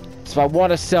 So if I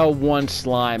want to sell one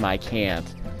slime, I can't.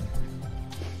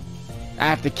 I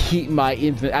have to keep my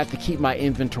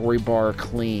inventory bar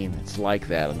clean. It's like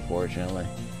that, unfortunately.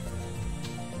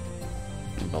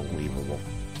 Unbelievable.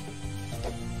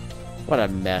 What a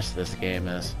mess this game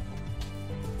is.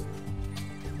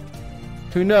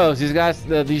 Who knows? These guys,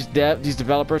 these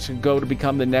developers could go to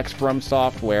become the next From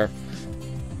Software.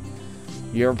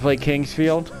 You ever play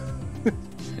Kingsfield?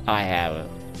 I haven't.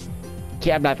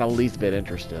 I'm not the least bit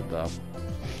interested, though.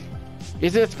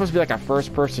 Is it supposed to be like a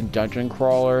first-person dungeon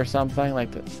crawler or something?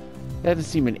 Like that doesn't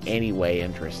seem in any way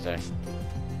interesting.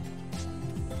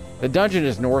 The dungeon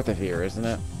is north of here, isn't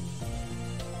it?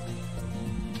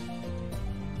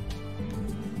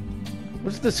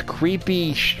 What's this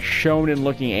creepy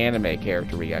shonen-looking anime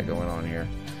character we got going on here?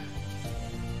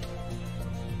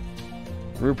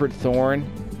 Rupert Thorne.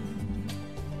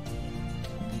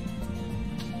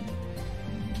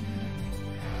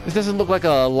 This doesn't look like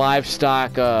a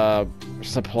livestock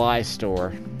supply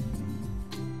store.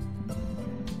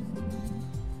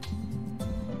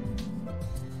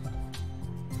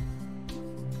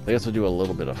 I guess we'll do a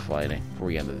little bit of fighting before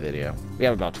we end the video. We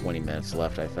have about 20 minutes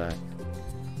left, I think.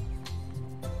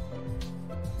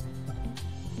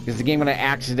 Is the game gonna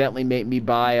accidentally make me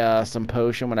buy some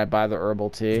potion when I buy the herbal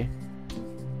tea?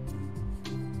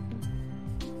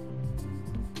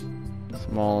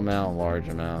 Small amount, large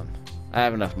amount. I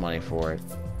have enough money for it.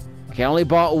 Okay, I only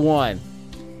bought one.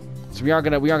 So we aren't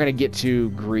gonna get too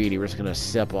greedy. We're just gonna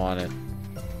sip on it.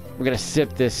 We're gonna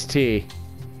sip this tea.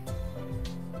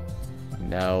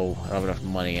 No, I don't have enough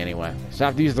money anyway. So I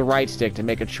have to use the right stick to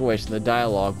make a choice in the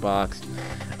dialogue box.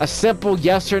 A simple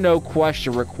yes or no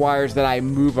question requires that I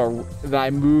move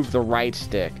the right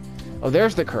stick. Oh,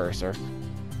 there's the cursor.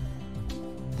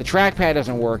 The trackpad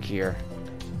doesn't work here.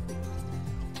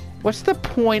 What's the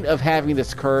point of having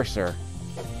this cursor?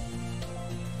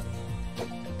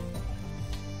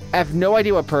 I have no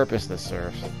idea what purpose this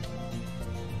serves.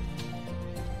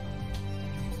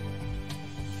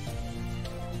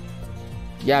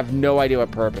 Yeah, I have no idea what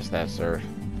purpose that serves.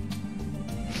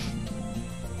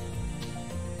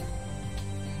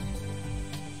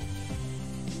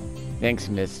 Thanks,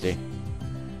 Misty.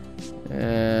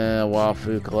 Wild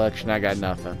food collection. I got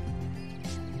nothing.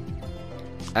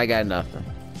 I got nothing.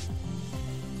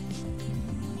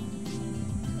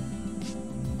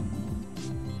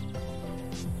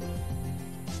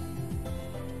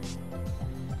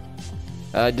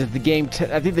 Does the game?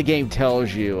 I think the game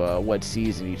tells you what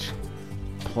season each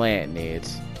plant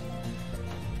needs.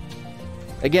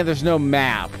 Again, there's no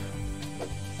map,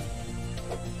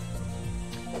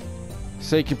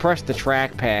 so you can press the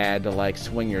trackpad to like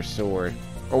swing your sword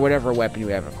or whatever weapon you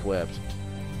have equipped.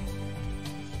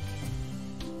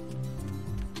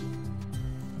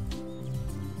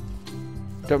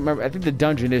 Don't remember. I think the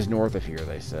dungeon is north of here.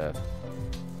 They said.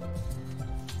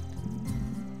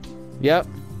 Yep.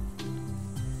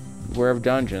 Beware of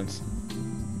dungeons.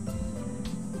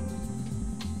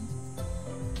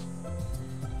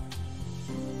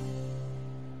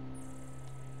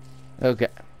 Okay.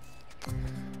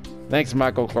 Thanks,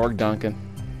 Michael Clark Duncan.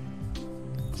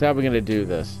 So how are we gonna do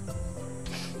this?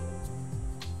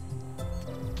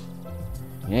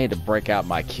 I need to break out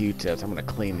my Q-tips. I'm gonna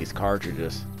clean these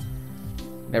cartridges.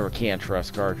 Never can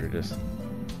trust cartridges.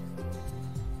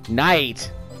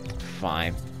 Night!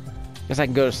 Fine. Guess I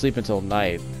can go to sleep until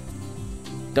night.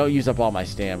 Don't use up all my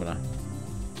stamina.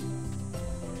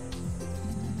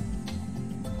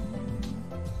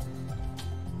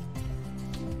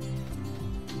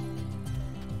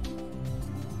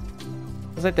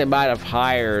 It's like they might have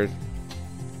hired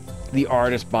the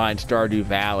artist behind Stardew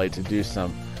Valley to do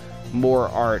some more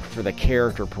art for the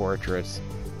character portraits.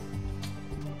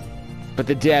 But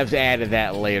the devs added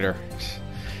that later.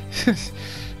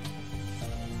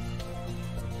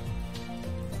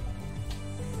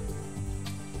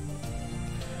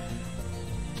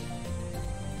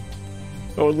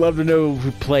 I would love to know who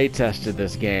play tested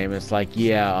this game. It's like,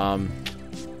 yeah,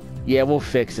 we'll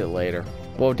fix it later.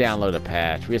 We'll download a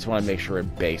patch. We just want to make sure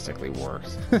it basically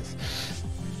works.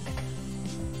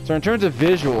 So in terms of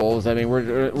visuals, I mean,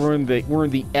 we're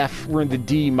in the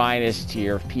D minus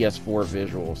tier of PS4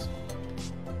 visuals.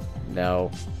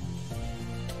 No.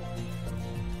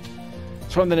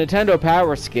 So on the Nintendo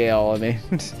Power Scale,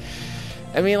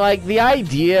 I mean, like the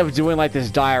idea of doing like this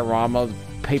diorama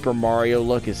Paper Mario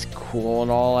look is cool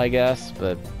and all, I guess,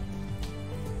 but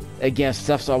again,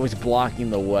 stuff's always blocking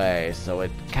the way, so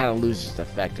it kind of loses its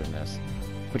effectiveness,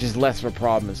 which is less of a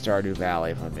problem in Stardew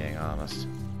Valley, if I'm being honest.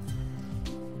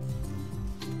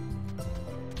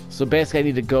 So basically, I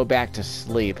need to go back to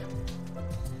sleep,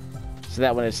 so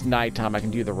that when it's nighttime, I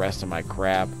can do the rest of my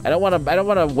crap. I don't want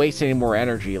to waste any more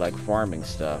energy like farming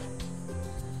stuff.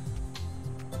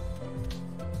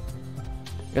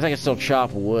 I guess I can still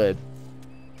chop wood.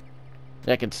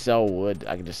 I can sell wood.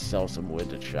 I can just sell some wood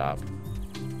to chop.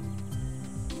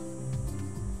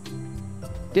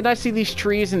 Didn't I see these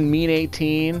trees in Mean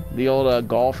 18, the old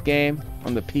golf game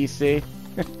on the PC?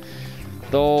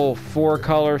 The old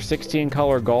 4-color,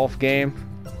 16-color golf game.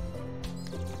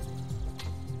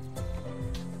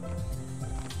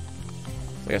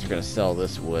 I guess we're gonna sell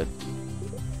this wood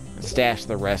and stash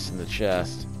the rest in the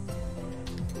chest.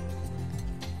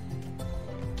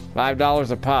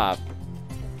 $5 a pop.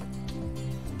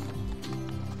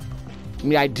 I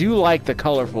mean, I do like the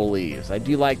colorful leaves. I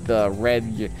do like the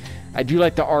red. I do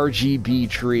like the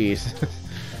RGB trees.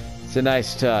 It's a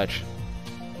nice touch.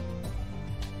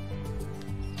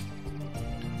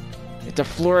 It's a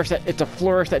flourish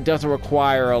that doesn't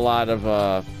require a lot of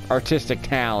artistic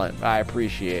talent. I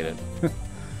appreciate it.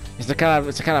 It's the kind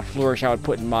of flourish I would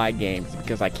put in my games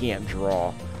because I can't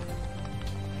draw.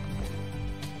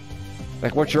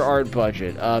 Like, what's your art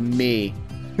budget? Me.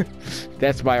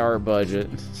 That's my art budget.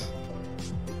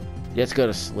 Let's go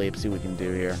to sleep, see what we can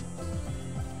do here.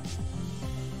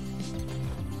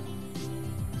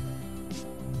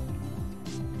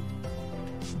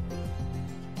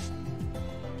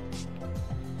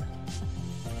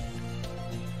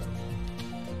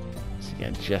 It's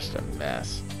again just a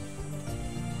mess.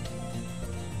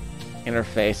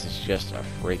 Interface is just a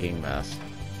freaking mess.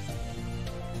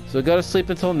 So go to sleep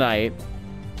until night.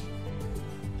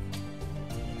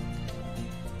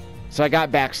 So I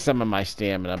got back some of my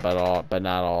stamina, but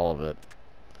not all of it.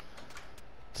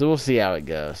 So we'll see how it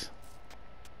goes.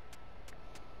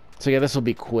 So yeah, this will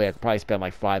be quick. Probably spend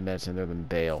like 5 minutes in there then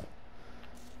bail.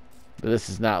 But this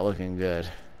is not looking good.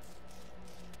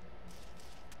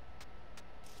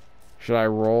 Should I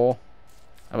roll?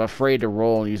 I'm afraid to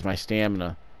roll and use my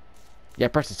stamina. Yeah,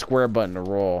 press the square button to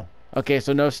roll. Okay,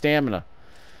 so no stamina.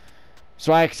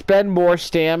 So I expend more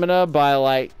stamina by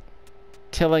like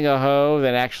tilling a hoe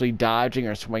than actually dodging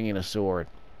or swinging a sword.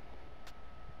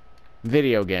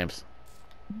 Video games.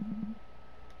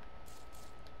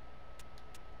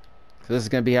 So this is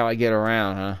gonna be how I get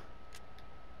around, huh?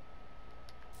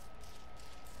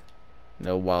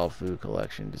 No wild food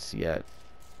collection just yet.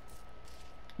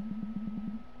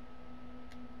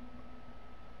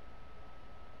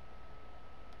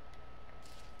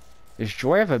 Does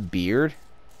Joy have a beard?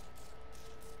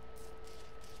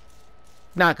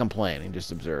 Not complaining,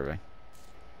 just observing.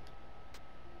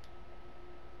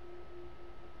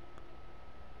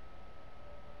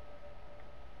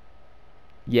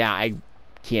 Yeah, I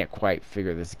can't quite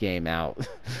figure this game out.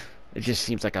 It just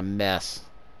seems like a mess.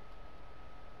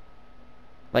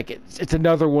 Like, it's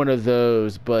another one of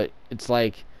those, but it's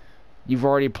like you've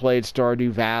already played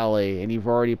Stardew Valley, and you've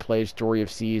already played Story of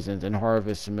Seasons and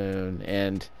Harvest Moon,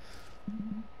 and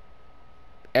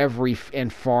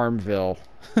and Farmville.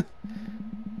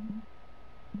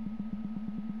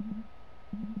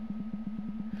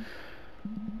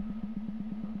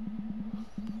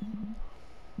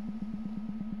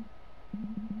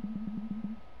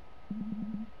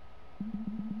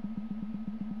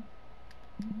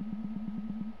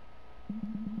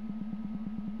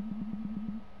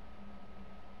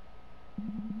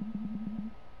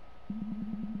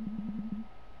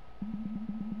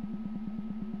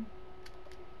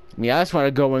 Yeah, I just want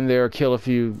to go in there, kill a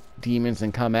few demons,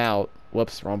 and come out.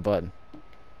 Whoops, wrong button.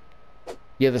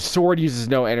 Yeah, the sword uses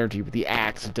no energy, but the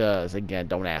axe does. Again,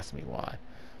 don't ask me why.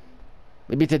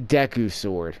 Maybe it's a Deku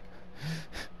sword.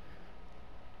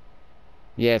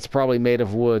 Yeah, it's probably made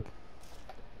of wood.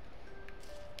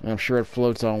 I'm sure it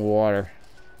floats on water.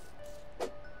 I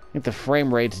think the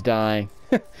frame rate's dying.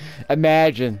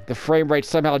 Imagine the frame rate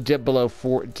somehow dipped below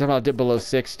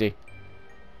 60.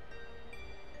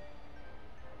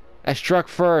 I struck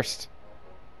first.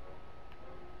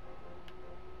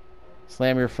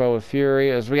 Slam your foe with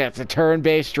fury. As we got the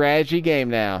turn-based strategy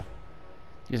game now.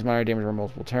 Use minor damage for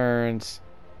multiple turns.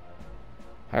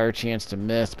 Higher chance to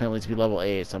miss. Penalty to be level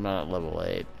 8, so I'm not at level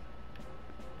 8.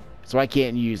 So I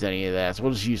can't use any of that. So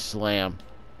we'll just use slam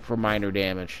for minor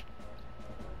damage.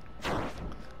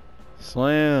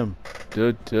 Slam.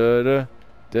 Da, da, da,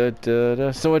 da, da,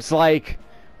 da. So it's like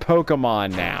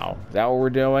Pokemon now. Is that what we're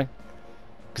doing?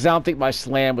 Because I don't think my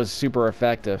slam was super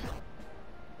effective.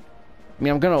 I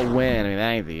mean, I'm going to win. I mean, that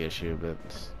ain't the issue, but...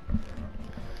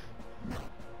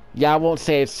 Yeah, I won't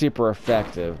say it's super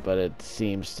effective, but it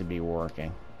seems to be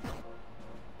working.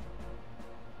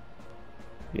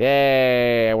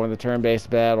 Yay! I won the turn-based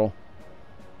battle.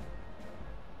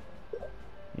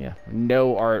 Yeah,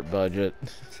 no art budget.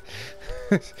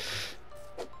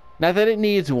 Not that it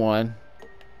needs one.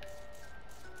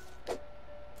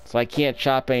 So I can't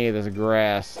chop any of this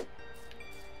grass.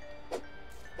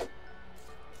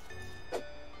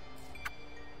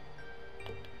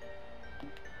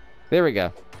 There we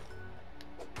go.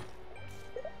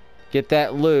 Get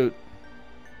that loot.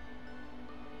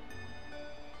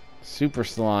 Super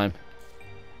slime.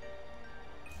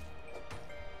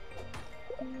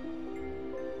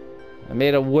 I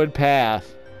made a wood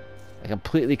path. A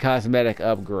completely cosmetic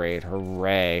upgrade.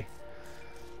 Hooray.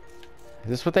 Is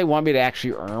this what they want me to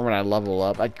actually earn when I level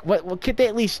up? Like, what could they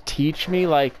at least teach me?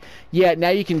 Like, yeah, now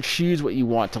you can choose what you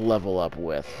want to level up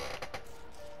with.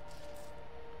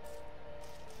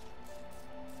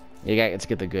 Let's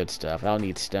get the good stuff. I don't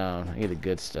need stone. I need the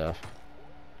good stuff.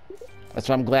 That's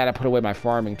why I'm glad I put away my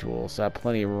farming tools. So I have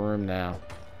plenty of room now.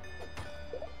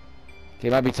 Okay,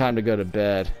 it might be time to go to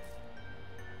bed.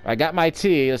 I got my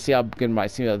tea. Let's see how good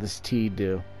this tea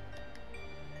do.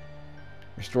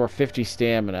 Restore 50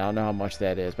 stamina. I don't know how much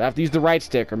that is, but I have to use the right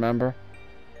stick. Remember?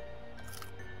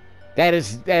 That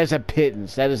is a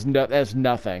pittance. That is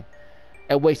nothing.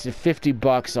 I wasted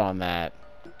 $50 on that.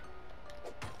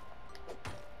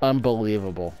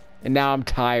 Unbelievable. And now I'm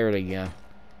tired again.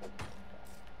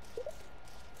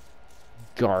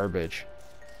 Garbage.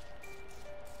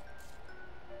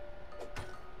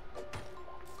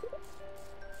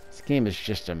 This game is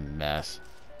just a mess.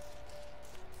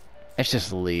 Let's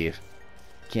just leave.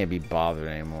 Can't be bothered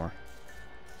anymore.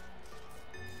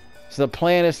 So the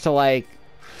plan is to, like,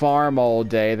 farm all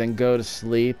day, then go to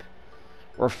sleep.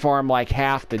 Or farm, like,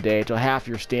 half the day till half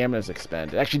your stamina is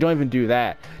expended. Actually, don't even do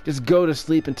that. Just go to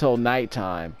sleep until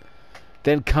nighttime.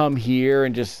 Then come here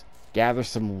and just gather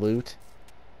some loot.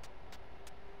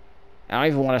 I don't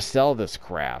even want to sell this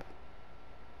crap.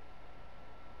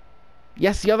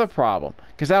 Yes, the other problem.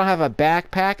 Because I don't have a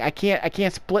backpack, I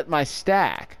can't split my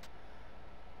stack.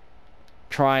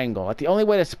 Triangle. Like, the only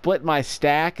way to split my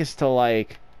stack is to,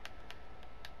 like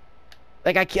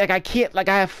I can't, like,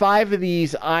 I have 5 of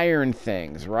these iron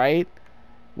things, right?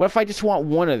 What if I just want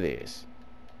one of these?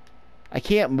 I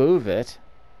can't move it.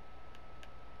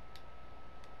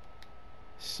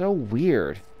 So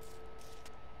weird.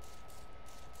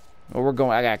 Well,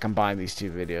 I gotta combine these two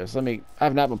videos.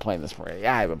 I've not been playing this for,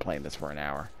 yeah, I've been playing this for an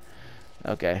hour.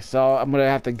 Okay, so I'm gonna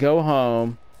have to go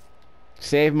home,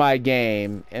 save my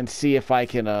game, and see if I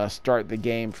can, start the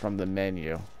game from the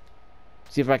menu.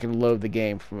 See if I can load the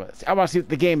game from it. I want to see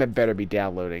the game had better be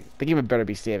downloading. The game had better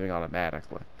be saving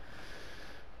automatically.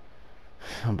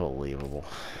 Unbelievable.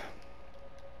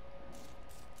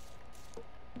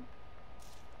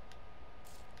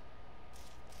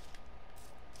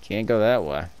 Can't go that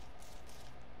way.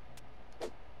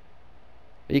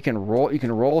 You can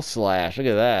roll slash. Look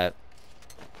at that.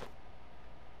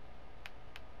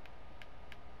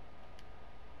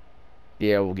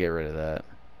 Yeah, we'll get rid of that.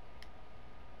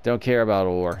 Don't care about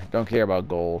ore. Don't care about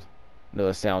gold. No,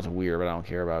 that sounds weird, but I don't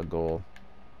care about gold.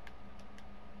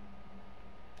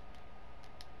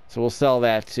 So we'll sell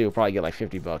that too. Probably get like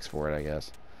 50 bucks for it, I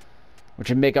guess. Which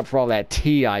would make up for all that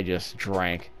tea I just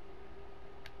drank.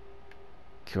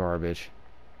 Garbage.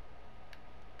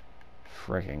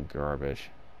 Freaking garbage.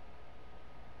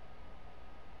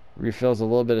 Refills a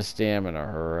little bit of stamina.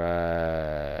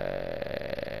 Hooray.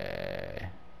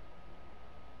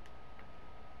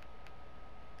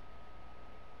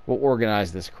 We'll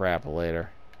organize this crap later.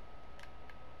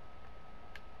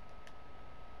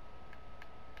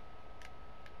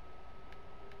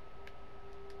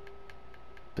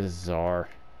 Bizarre.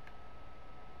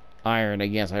 Iron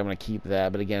again, so I'm going to keep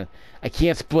that. But again, I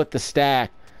can't split the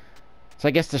stack. So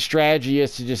I guess the strategy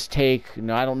is to just take...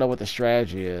 No, I don't know what the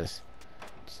strategy is.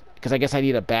 Because I guess I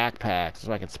need a backpack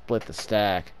so I can split the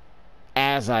stack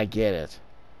as I get it.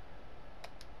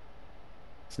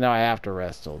 So now I have to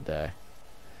rest all day.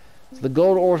 So the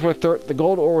gold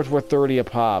ores were 30 a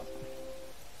pop.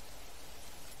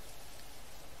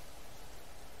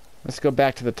 Let's go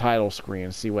back to the title screen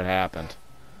and see what happened.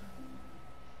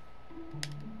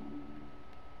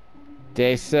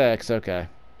 Day 6, okay.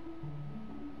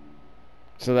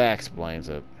 So that explains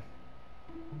it.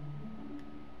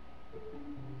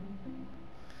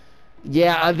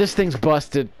 Yeah, this thing's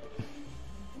busted.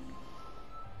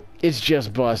 It's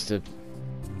just busted.